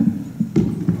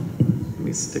 let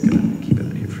me keep it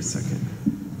on here for a second.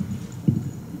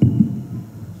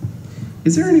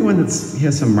 Is there anyone that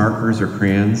has some markers or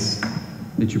crayons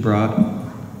that you brought?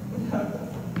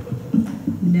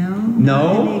 No.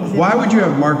 No? Why would you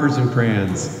have markers and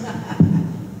crayons?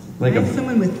 Like I have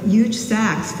someone with huge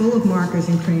sacks full of markers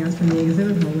and crayons from the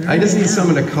exhibit hall. I just need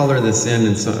someone to color this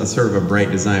in sort of a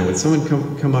bright design. Would someone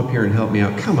come up here and help me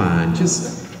out? Come on,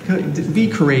 just be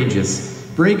courageous.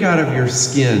 Break out of your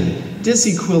skin.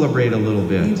 Disequilibrate a little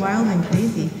bit. Be wild and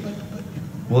crazy.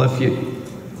 Well, if you...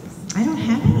 I don't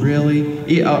have any.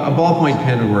 Really? A ballpoint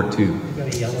pen would work too.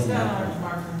 Got a yellow marker.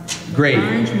 Great.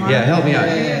 Yeah, help me out.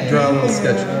 Draw a little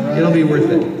sketch. It'll be worth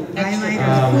it.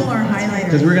 Highlighters, full or highlighters.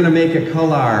 Because we're going to make a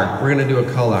color. We're going to do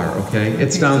a color, okay?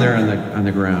 It's down there on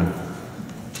the ground.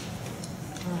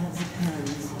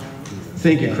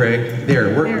 Thank you, Craig. There,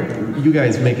 you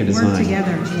guys make a design. Work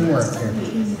together. Teamwork.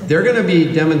 They're going to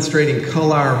be demonstrating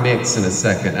color mix in a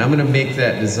second. I'm going to make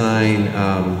that design,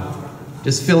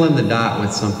 just fill in the dot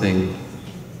with something.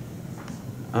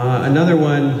 Another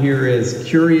one here is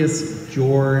Curious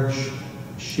George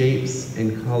Shapes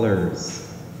and Colors.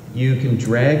 You can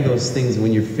drag those things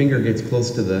when your finger gets close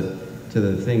to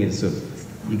the thing, so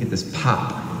you get this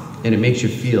pop, and it makes you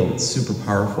feel super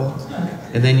powerful.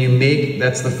 And then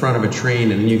that's the front of a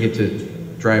train, and then you get to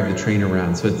drive the train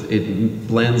around. So it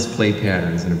blends play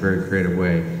patterns in a very creative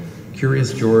way.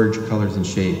 Curious George Colors and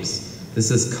Shapes. This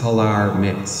is Color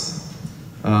Mix.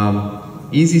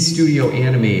 Easy Studio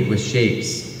Animate with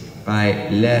Shapes by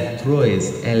Les Trois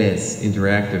Ls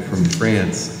Interactive from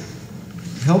France.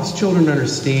 Helps children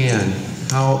understand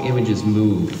how images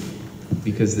move,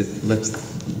 because it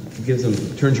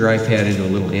turns your iPad into a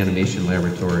little animation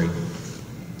laboratory.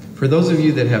 For those of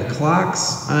you that have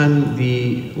clocks on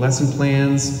the lesson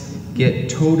plans, get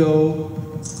Todo,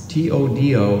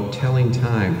 T-O-D-O, Telling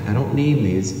Time. I don't name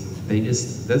these,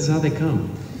 that's how they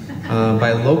come.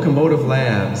 By Locomotive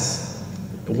Labs,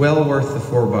 well worth the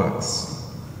 $4.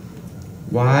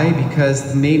 Why?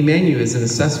 Because the main menu is an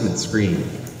assessment screen.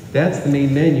 That's the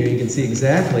main menu. You can see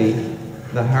exactly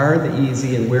the hard, the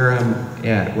easy, and where I'm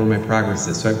at, where my progress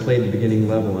is. So I played the beginning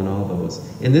level and all those.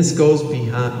 And this goes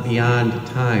beyond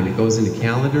time. It goes into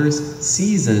calendars,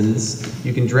 seasons.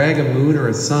 You can drag a moon or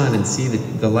a sun and see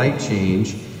the light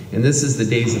change. And this is the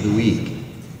days of the week.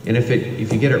 And if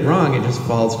you get it wrong, it just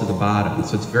falls to the bottom.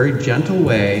 So it's a very gentle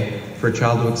way for a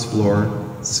child to explore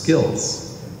skills.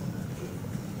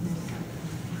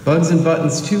 Bugs and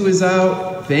Buttons 2 is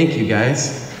out. Thank you,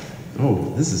 guys.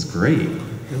 Oh, this is great.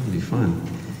 It'll be fun.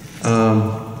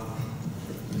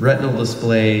 Retinal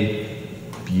display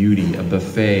beauty, a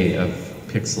buffet of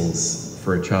pixels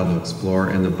for a child to explore,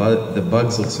 and the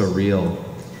bugs look so real.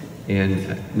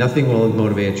 And nothing will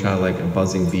motivate a child like a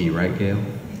buzzing bee, right, Gail?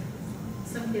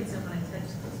 Some kids don't want to touch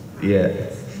those. Yeah.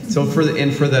 So for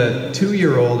the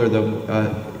 2-year-old or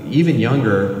the even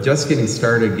younger, just getting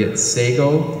started, get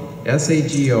Sago,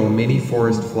 S-A-G-O, Mini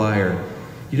Forest Flyer.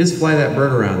 You just fly that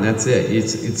bird around, that's it.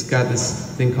 It's got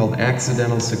this thing called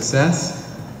accidental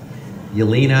success. You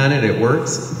lean on it, it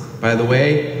works. By the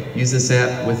way, use this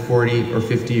app with 40 or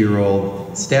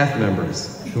 50-year-old staff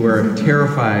members who are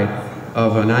terrified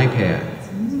of an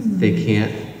iPad. They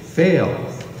can't fail.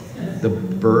 The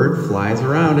bird flies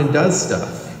around and does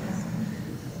stuff.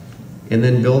 And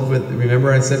then build with,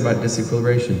 remember I said about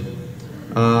disequilibration.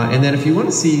 And then if you want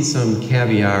to see some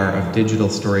caviar of digital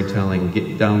storytelling,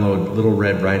 download Little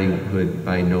Red Riding Hood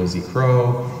by Nosy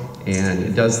Crow. And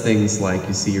it does things like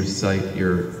you see your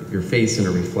face in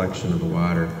a reflection of the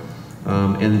water.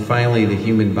 And finally, the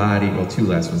human body, well, two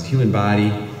last ones, human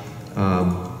body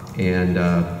and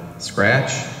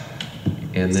Scratch.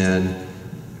 And then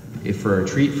if for a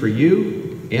treat for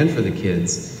you and for the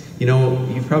kids, you know,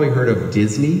 you've probably heard of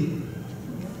Disney.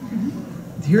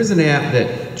 Here's an app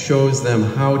that shows them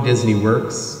how Disney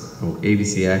works. Oh,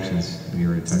 ABC Actions, we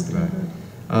already talked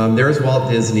about. There's Walt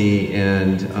Disney,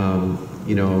 and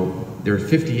you know, there are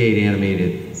 58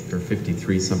 animated, or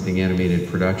 53 something animated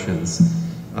productions.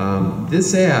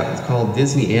 This app is called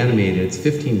Disney Animated. It's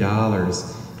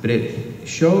 $15, but it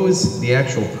shows the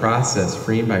actual process,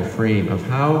 frame by frame, of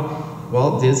how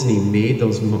Walt Disney made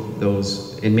those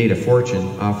and made a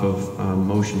fortune off of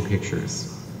motion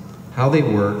pictures, how they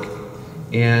work,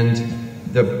 and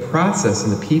the process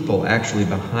and the people actually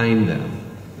behind them.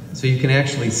 So you can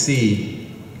actually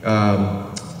see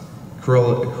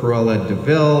Cruella de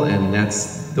Vil, and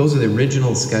those are the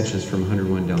original sketches from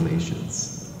 101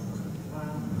 Dalmatians.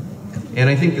 And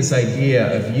I think this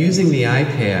idea of using the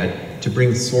iPad to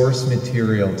bring source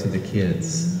material to the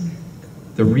kids,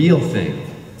 the real thing,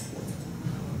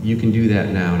 you can do that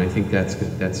now, and I think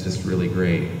that's just really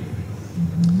great.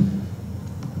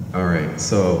 All right,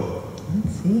 so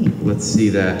let's see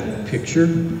that picture.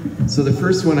 So the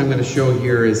first one I'm going to show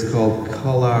here is called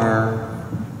Color,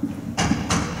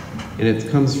 and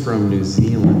it comes from New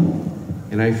Zealand.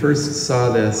 And I first saw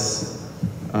this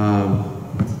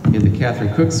in the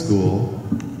Catherine Cook School,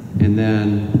 and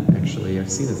then actually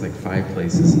I've seen this like 5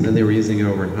 places, and then they were using it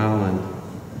over in Holland.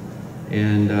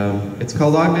 And it's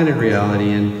called augmented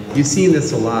reality, and you've seen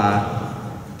this a lot.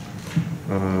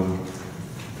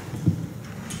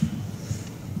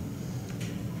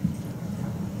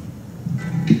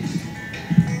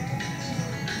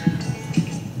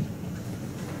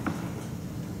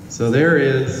 So there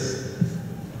is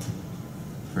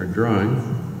our drawing.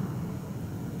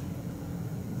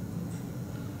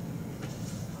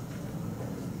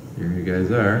 Here you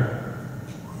guys are.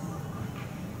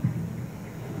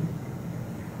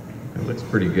 That looks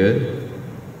pretty good.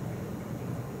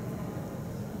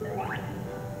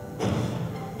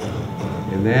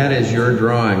 And that is your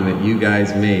drawing that you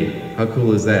guys made. How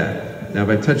cool is that? Now if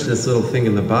I touch this little thing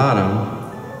in the bottom,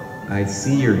 I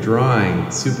see your drawing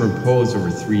superimposed over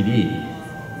 3D.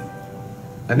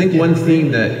 I think one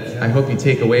theme that I hope you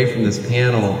take away from this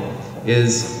panel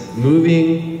is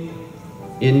moving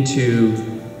into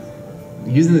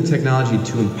using the technology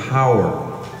to empower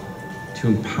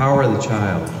the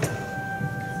child.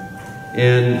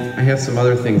 And I have some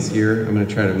other things here. I'm going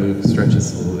to try to stretch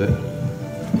this a little bit.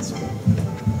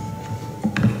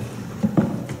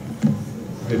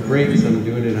 Good breaks, I'm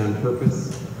doing it on purpose.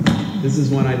 This is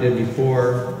one I did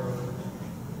before.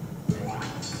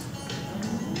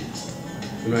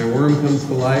 When my worm comes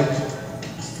to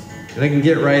life, and I can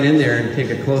get right in there and take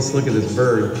a close look at this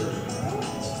bird.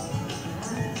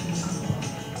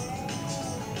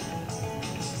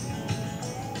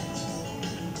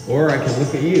 Or I can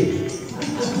look at you.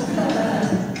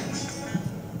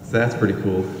 So that's pretty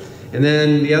cool. And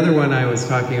then the other one I was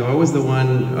talking about, what was the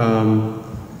one,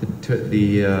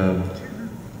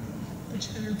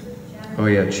 oh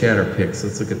yeah, Chatterpix.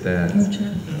 Let's look at that. Oh,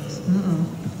 Chatterpix. Uh-oh.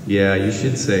 Yeah, you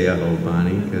should say uh-oh,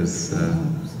 Bonnie, because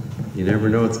you never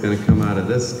know what's going to come out of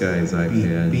this guy's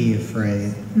iPad. Be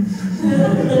afraid.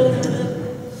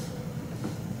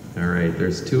 All right,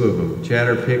 there's 2 of them,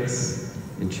 Chatterpix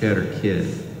and Chatterkid.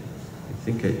 I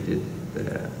think I did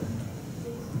that.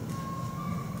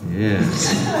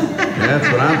 Yes, that's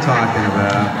what I'm talking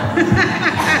about.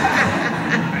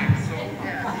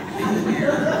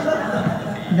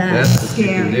 That's what you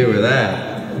can do with that.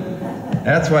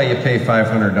 That's why you pay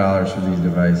 $500 for these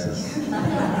devices.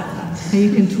 So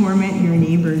you can torment your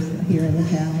neighbors here in the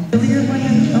town.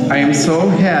 I am so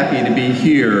happy to be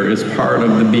here as part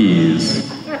of the bees.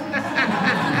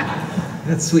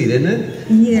 That's sweet, isn't it?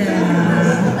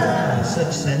 Yeah.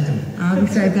 Such sentiment.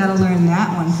 Obviously, I've got to learn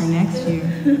that one for next year.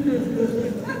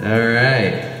 All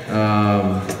right.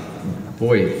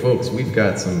 Boy, folks, we've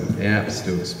got some apps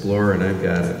to explore, and I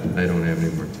don't have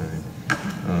any more time.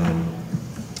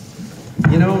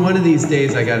 know, one of these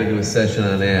days I got to do a session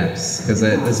on apps, because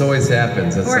this always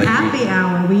happens. It's or like happy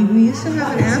hour. We used to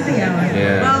have an happy hour.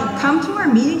 Yeah. Well, come to our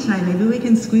meeting tonight. Maybe we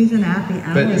can squeeze an happy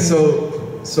hour. But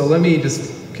so let me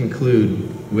just conclude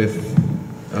with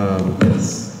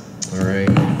this, all right?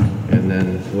 And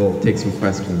then we'll take some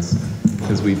questions,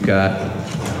 because we've got,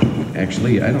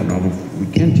 actually, I don't know if we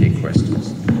can take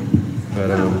questions. But,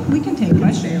 we can take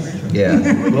questions. Yeah,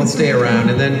 we'll stay around.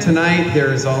 And then tonight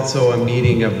there's also a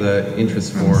meeting of the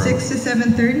interest forum. 6 to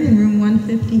 7:30 in room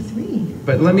 153.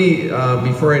 But let me,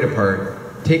 before I depart,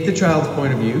 take the child's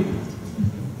point of view.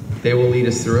 They will lead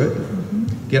us through it.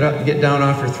 Get down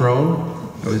off your throne.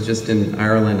 I was just in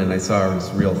Ireland and I saw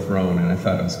his real throne and I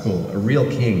thought it was cool. A real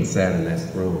king sat in that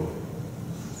throne.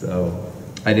 So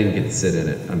I didn't get to sit in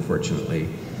it, unfortunately.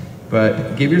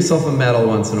 But give yourself a medal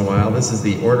once in a while. This is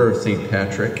the Order of St.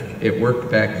 Patrick. It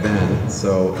worked back then,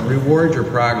 so reward your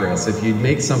progress. If you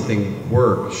make something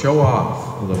work, show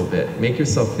off a little bit. Make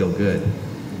yourself feel good.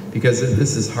 Because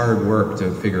this is hard work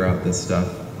to figure out this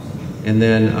stuff. And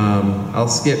then I'll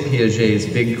skip Piaget's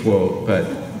big quote, but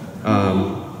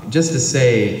just to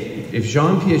say, if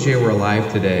Jean Piaget were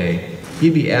alive today,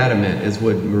 he'd be adamant, as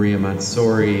would Maria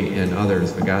Montessori and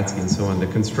others, Vygotsky and so on. The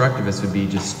constructivists would be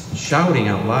just shouting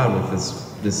out loud with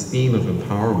this theme of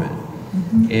empowerment.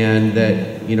 And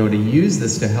that, you know, to use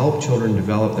this to help children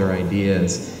develop their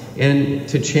ideas. And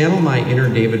to channel my inner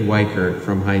David Weichert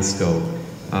from high school,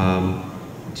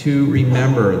 to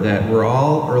remember that we're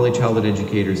all early childhood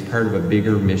educators, part of a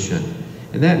bigger mission.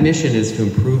 And that mission is to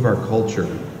improve our culture,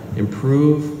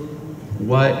 improve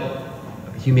what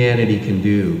humanity can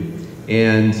do.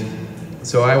 And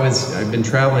so I've been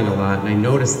traveling a lot, and I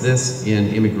noticed this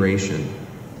in immigration.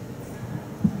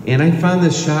 And I found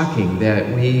this shocking that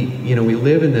we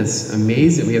live in this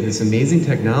amazing, we have this amazing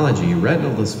technology,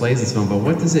 retinal displays and so on, but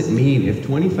what does it mean if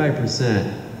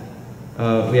 25%,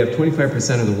 we have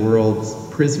 25% of the world's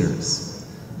prisoners?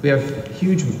 We have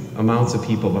huge amounts of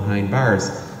people behind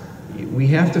bars. We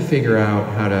have to figure out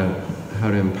how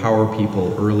to empower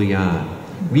people early on.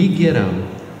 We get them.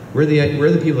 We're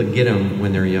the people that get them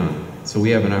when they're young. So we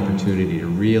have an opportunity to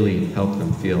really help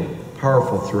them feel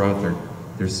powerful throughout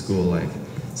their school life.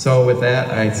 So with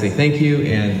that, I'd say thank you,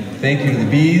 and thank you to the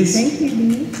bees. Thank you,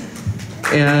 bees.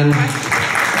 And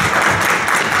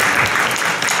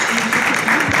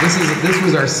this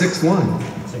was our 6th one.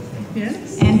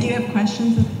 Yes. And do you have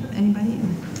questions of anybody?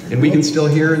 And we can still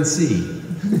hear and see. Are you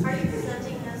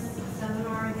presenting this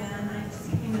seminar again? I just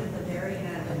came at the very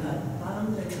end of the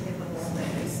bottom to give a little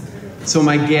bit. So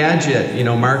my gadget,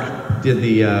 Mark did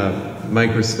the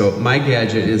microscope. My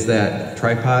gadget is that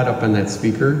tripod up on that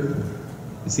speaker.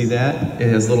 You see that? It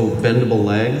has little bendable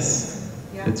legs.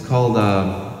 Yeah. It's called,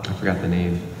 I forgot the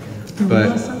name.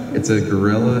 But it's a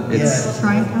gorilla. It's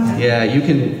tripod. Yeah, you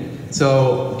can.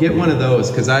 So get one of those,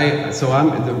 because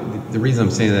the reason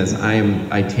I'm saying that is I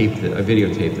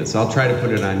videotaped this. So I'll try to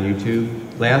put it on YouTube.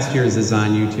 Last year's is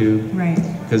on YouTube. Right.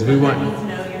 Because we want.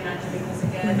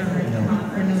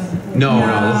 No,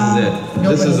 this is it.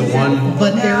 This is a one.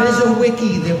 But there is a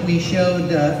wiki that we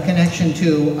showed connection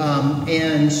to,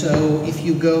 and so if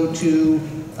you go to,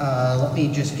 let me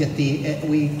just get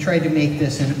we tried to make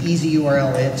this an easy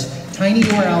URL. It's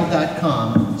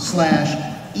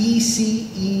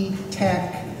tinyurl.com/ECE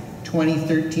Tech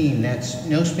 2013. That's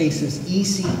no spaces,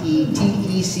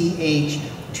 ECETECH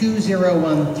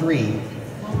 2013.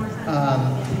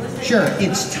 Sure,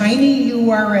 it's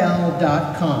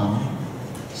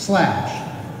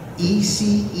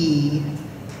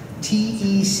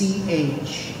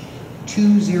tinyurl.com/ECETECH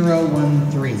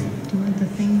 2013. Do you want the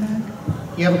thing back?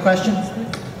 You have a question?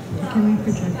 Can we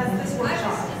project that?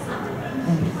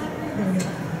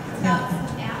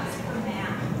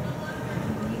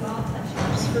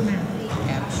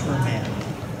 Apps for math.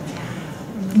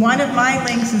 One of my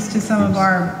links is to some of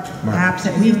our apps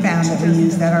that we found that we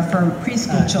use that are for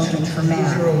preschool children for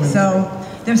math. So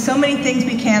there's so many things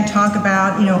we can't talk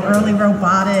about, early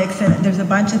robotics, and there's a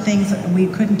bunch of things that we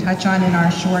couldn't touch on in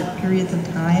our short periods of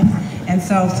time. And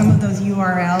so some of those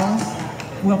URLs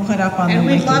we'll put up on the wiki.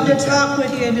 And we'd love to talk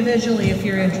with you individually if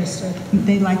you're interested.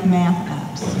 They like math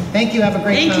apps. Thank you. Have a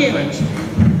great conference.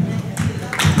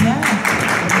 Yeah.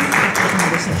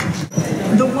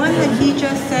 The one that he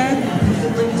just said,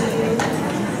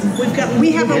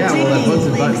 we have a wiki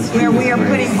where we are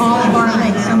putting all of our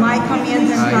links. So my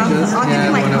commands and stuff. I'll give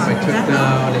you my one up I took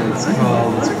down, and it's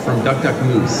from Duck Duck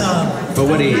Moose. But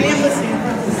what age? We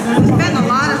spend a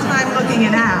lot of time looking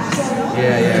at apps.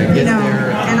 Yeah, get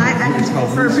there. And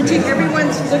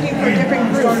everyone's looking for a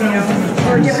different group,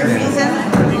 for a different reason.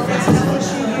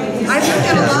 I I've looked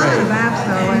at a lot of apps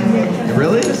though, and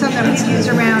really? some that we've used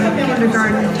around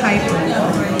kindergarten type.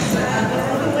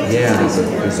 Yeah, there's a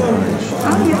bunch.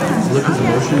 Oh yeah. Look at the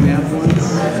motion map ones.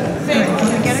 Alright,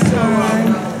 so get a card.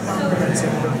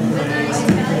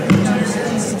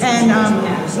 And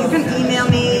you can email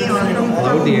me or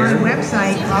come to my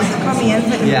website,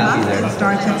 comienza en casa. It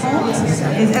starts at home.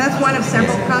 That's one of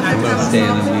several projects I was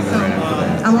involved in.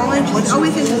 I'm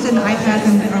always interested in iPads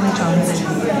and early childhood.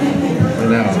 I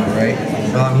know, right?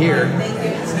 Well, I'm here.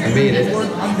 I made it.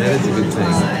 That is a good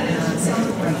thing.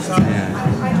 Yeah.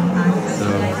 So,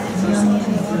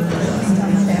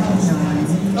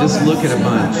 just look at a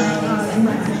bunch.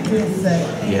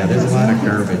 Yeah, there's a lot of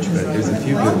garbage, but there's a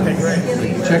few good ones.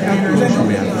 Like, check out the motion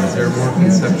mappings. They're more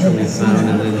conceptually sound.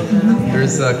 And then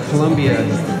there's Columbia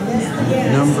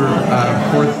number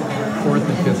fourth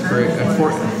and fifth grade,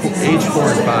 age 4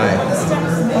 and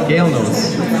 5. Gail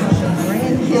knows.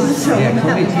 Yeah,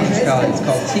 Columbia Teachers College. It's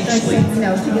called Teachly.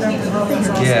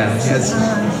 Yeah,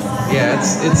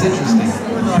 it's interesting.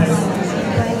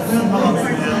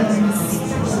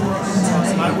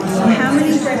 How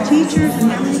many teachers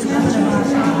and how many classrooms?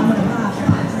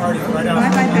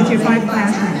 5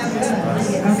 classrooms.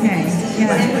 Okay,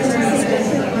 yeah.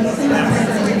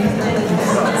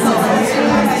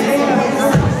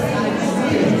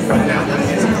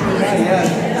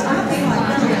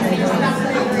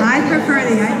 I prefer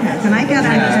the iPads, and I got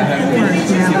iPad 4s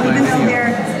now, even though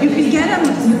you can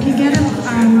get them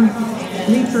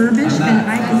refurbished, and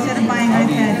instead of buying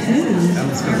iPad 2s,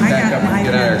 I got an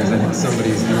iPad 2.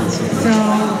 So,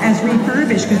 as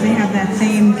refurbished, because they have that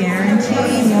same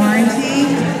guarantee, warranty.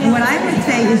 And what I would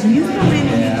say is you go in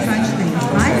and you touch things.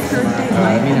 I personally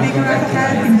like the bigger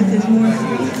iPad because there's more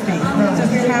screen space. So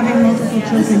if you're having multiple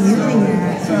children using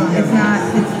that,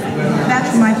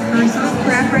 that's my personal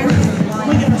preference.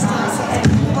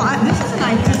 Well, this is an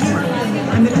iPad.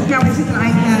 And this is an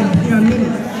iPad, mini.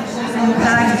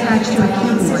 That I attached to a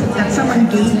keyboard that someone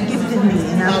gifted me,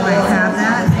 and that's why I have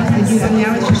that. And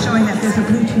now it's just showing that there's a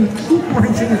Bluetooth keyboard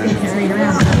so you can carry it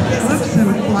around. Whoops, I'm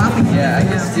flopping. Yeah, I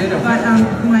just did them. But I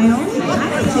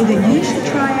would say that you should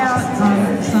try out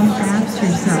some apps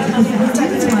yourself, because what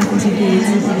you really want to do is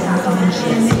use these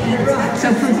applications.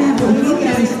 So, for example, if you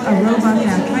use a robot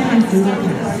app, try on Google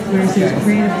Apps, where it says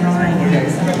creative drawing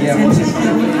apps. And just how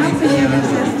can you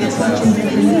access this much in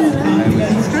different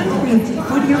apps? Start with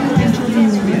what your children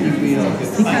will read.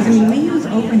 Because, we use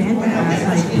open-ended apps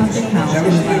like Puppet House and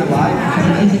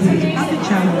Puppet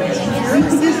Show. You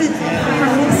can use it for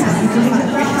math, you can use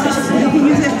it for puzzles, you can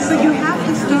use it, but you have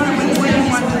to start with what you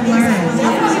want to learn.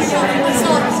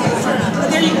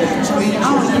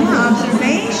 Oh, yeah,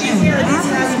 observation,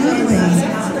 absolutely.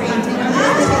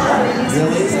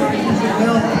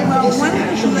 Well, one of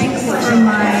the links from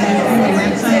my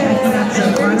website, I put up an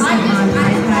article on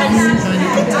iPad use,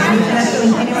 that's the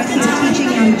NAEYC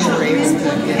teaching young children,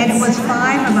 and it was 5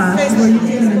 of us who were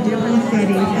using them in different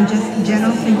settings and just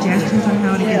general suggestions on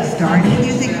how to get started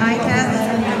using iPads.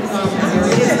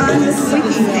 It's on this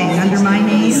wiki thing under my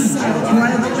name, and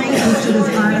one of the links is to this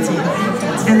article.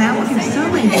 And that will give so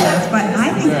many things, but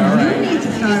I think you need to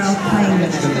start off playing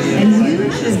this. And you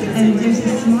should, and there's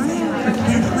a smart app for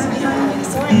kids website,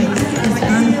 and it's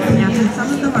tons of apps, and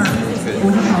some of them are what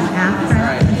we call app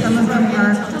prep, and some of them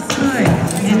are good.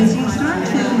 And as you start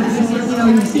to,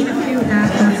 you've seen a few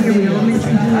apps out here, we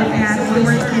elementary do app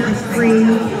stores, it's free.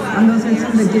 Those are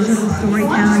some of the digital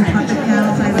storytelling, Puppet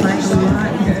House I like a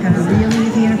lot, because it's got a real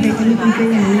easy interface, and you can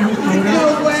bring in real photos,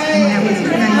 and that was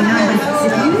 $2.99. But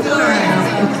if you start out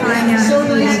with trying out a few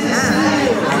of these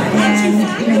apps, and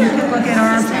you can look at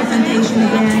our presentation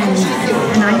again,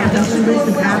 and I have this list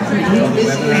of apps that you can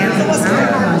expand on our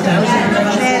content,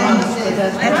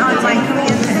 and on my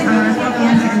Comienza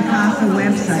en Casa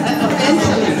website.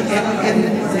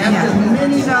 Yeah.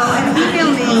 So, and email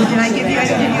me, I didn't give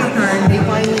you a card. They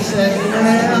finally said,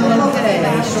 okay,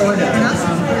 sort of.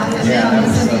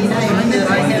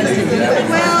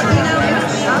 Well,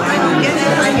 I'll get it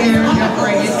right here.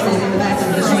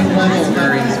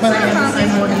 But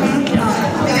I'm working.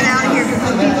 Get out of here because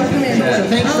some people come in. So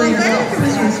thanks for your help.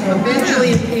 Eventually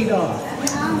it paid off.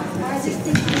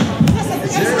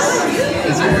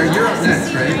 You're up next,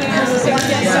 right?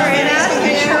 Sorry, get out of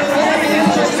here.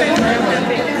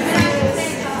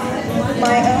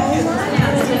 My own.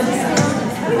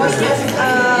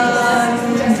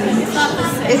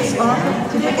 It's off.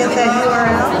 Did you get that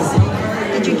URL?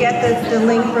 Did you get the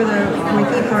link for the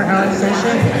wiki for our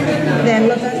session? Then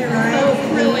look under my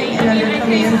name and under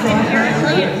Comienza en Casa.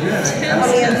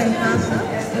 Comienza en Casa.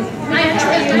 My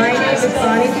name is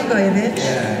Blagojevic,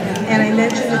 and I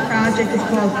mentioned the project is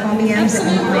called Comienza,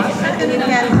 and you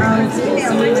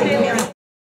can email me.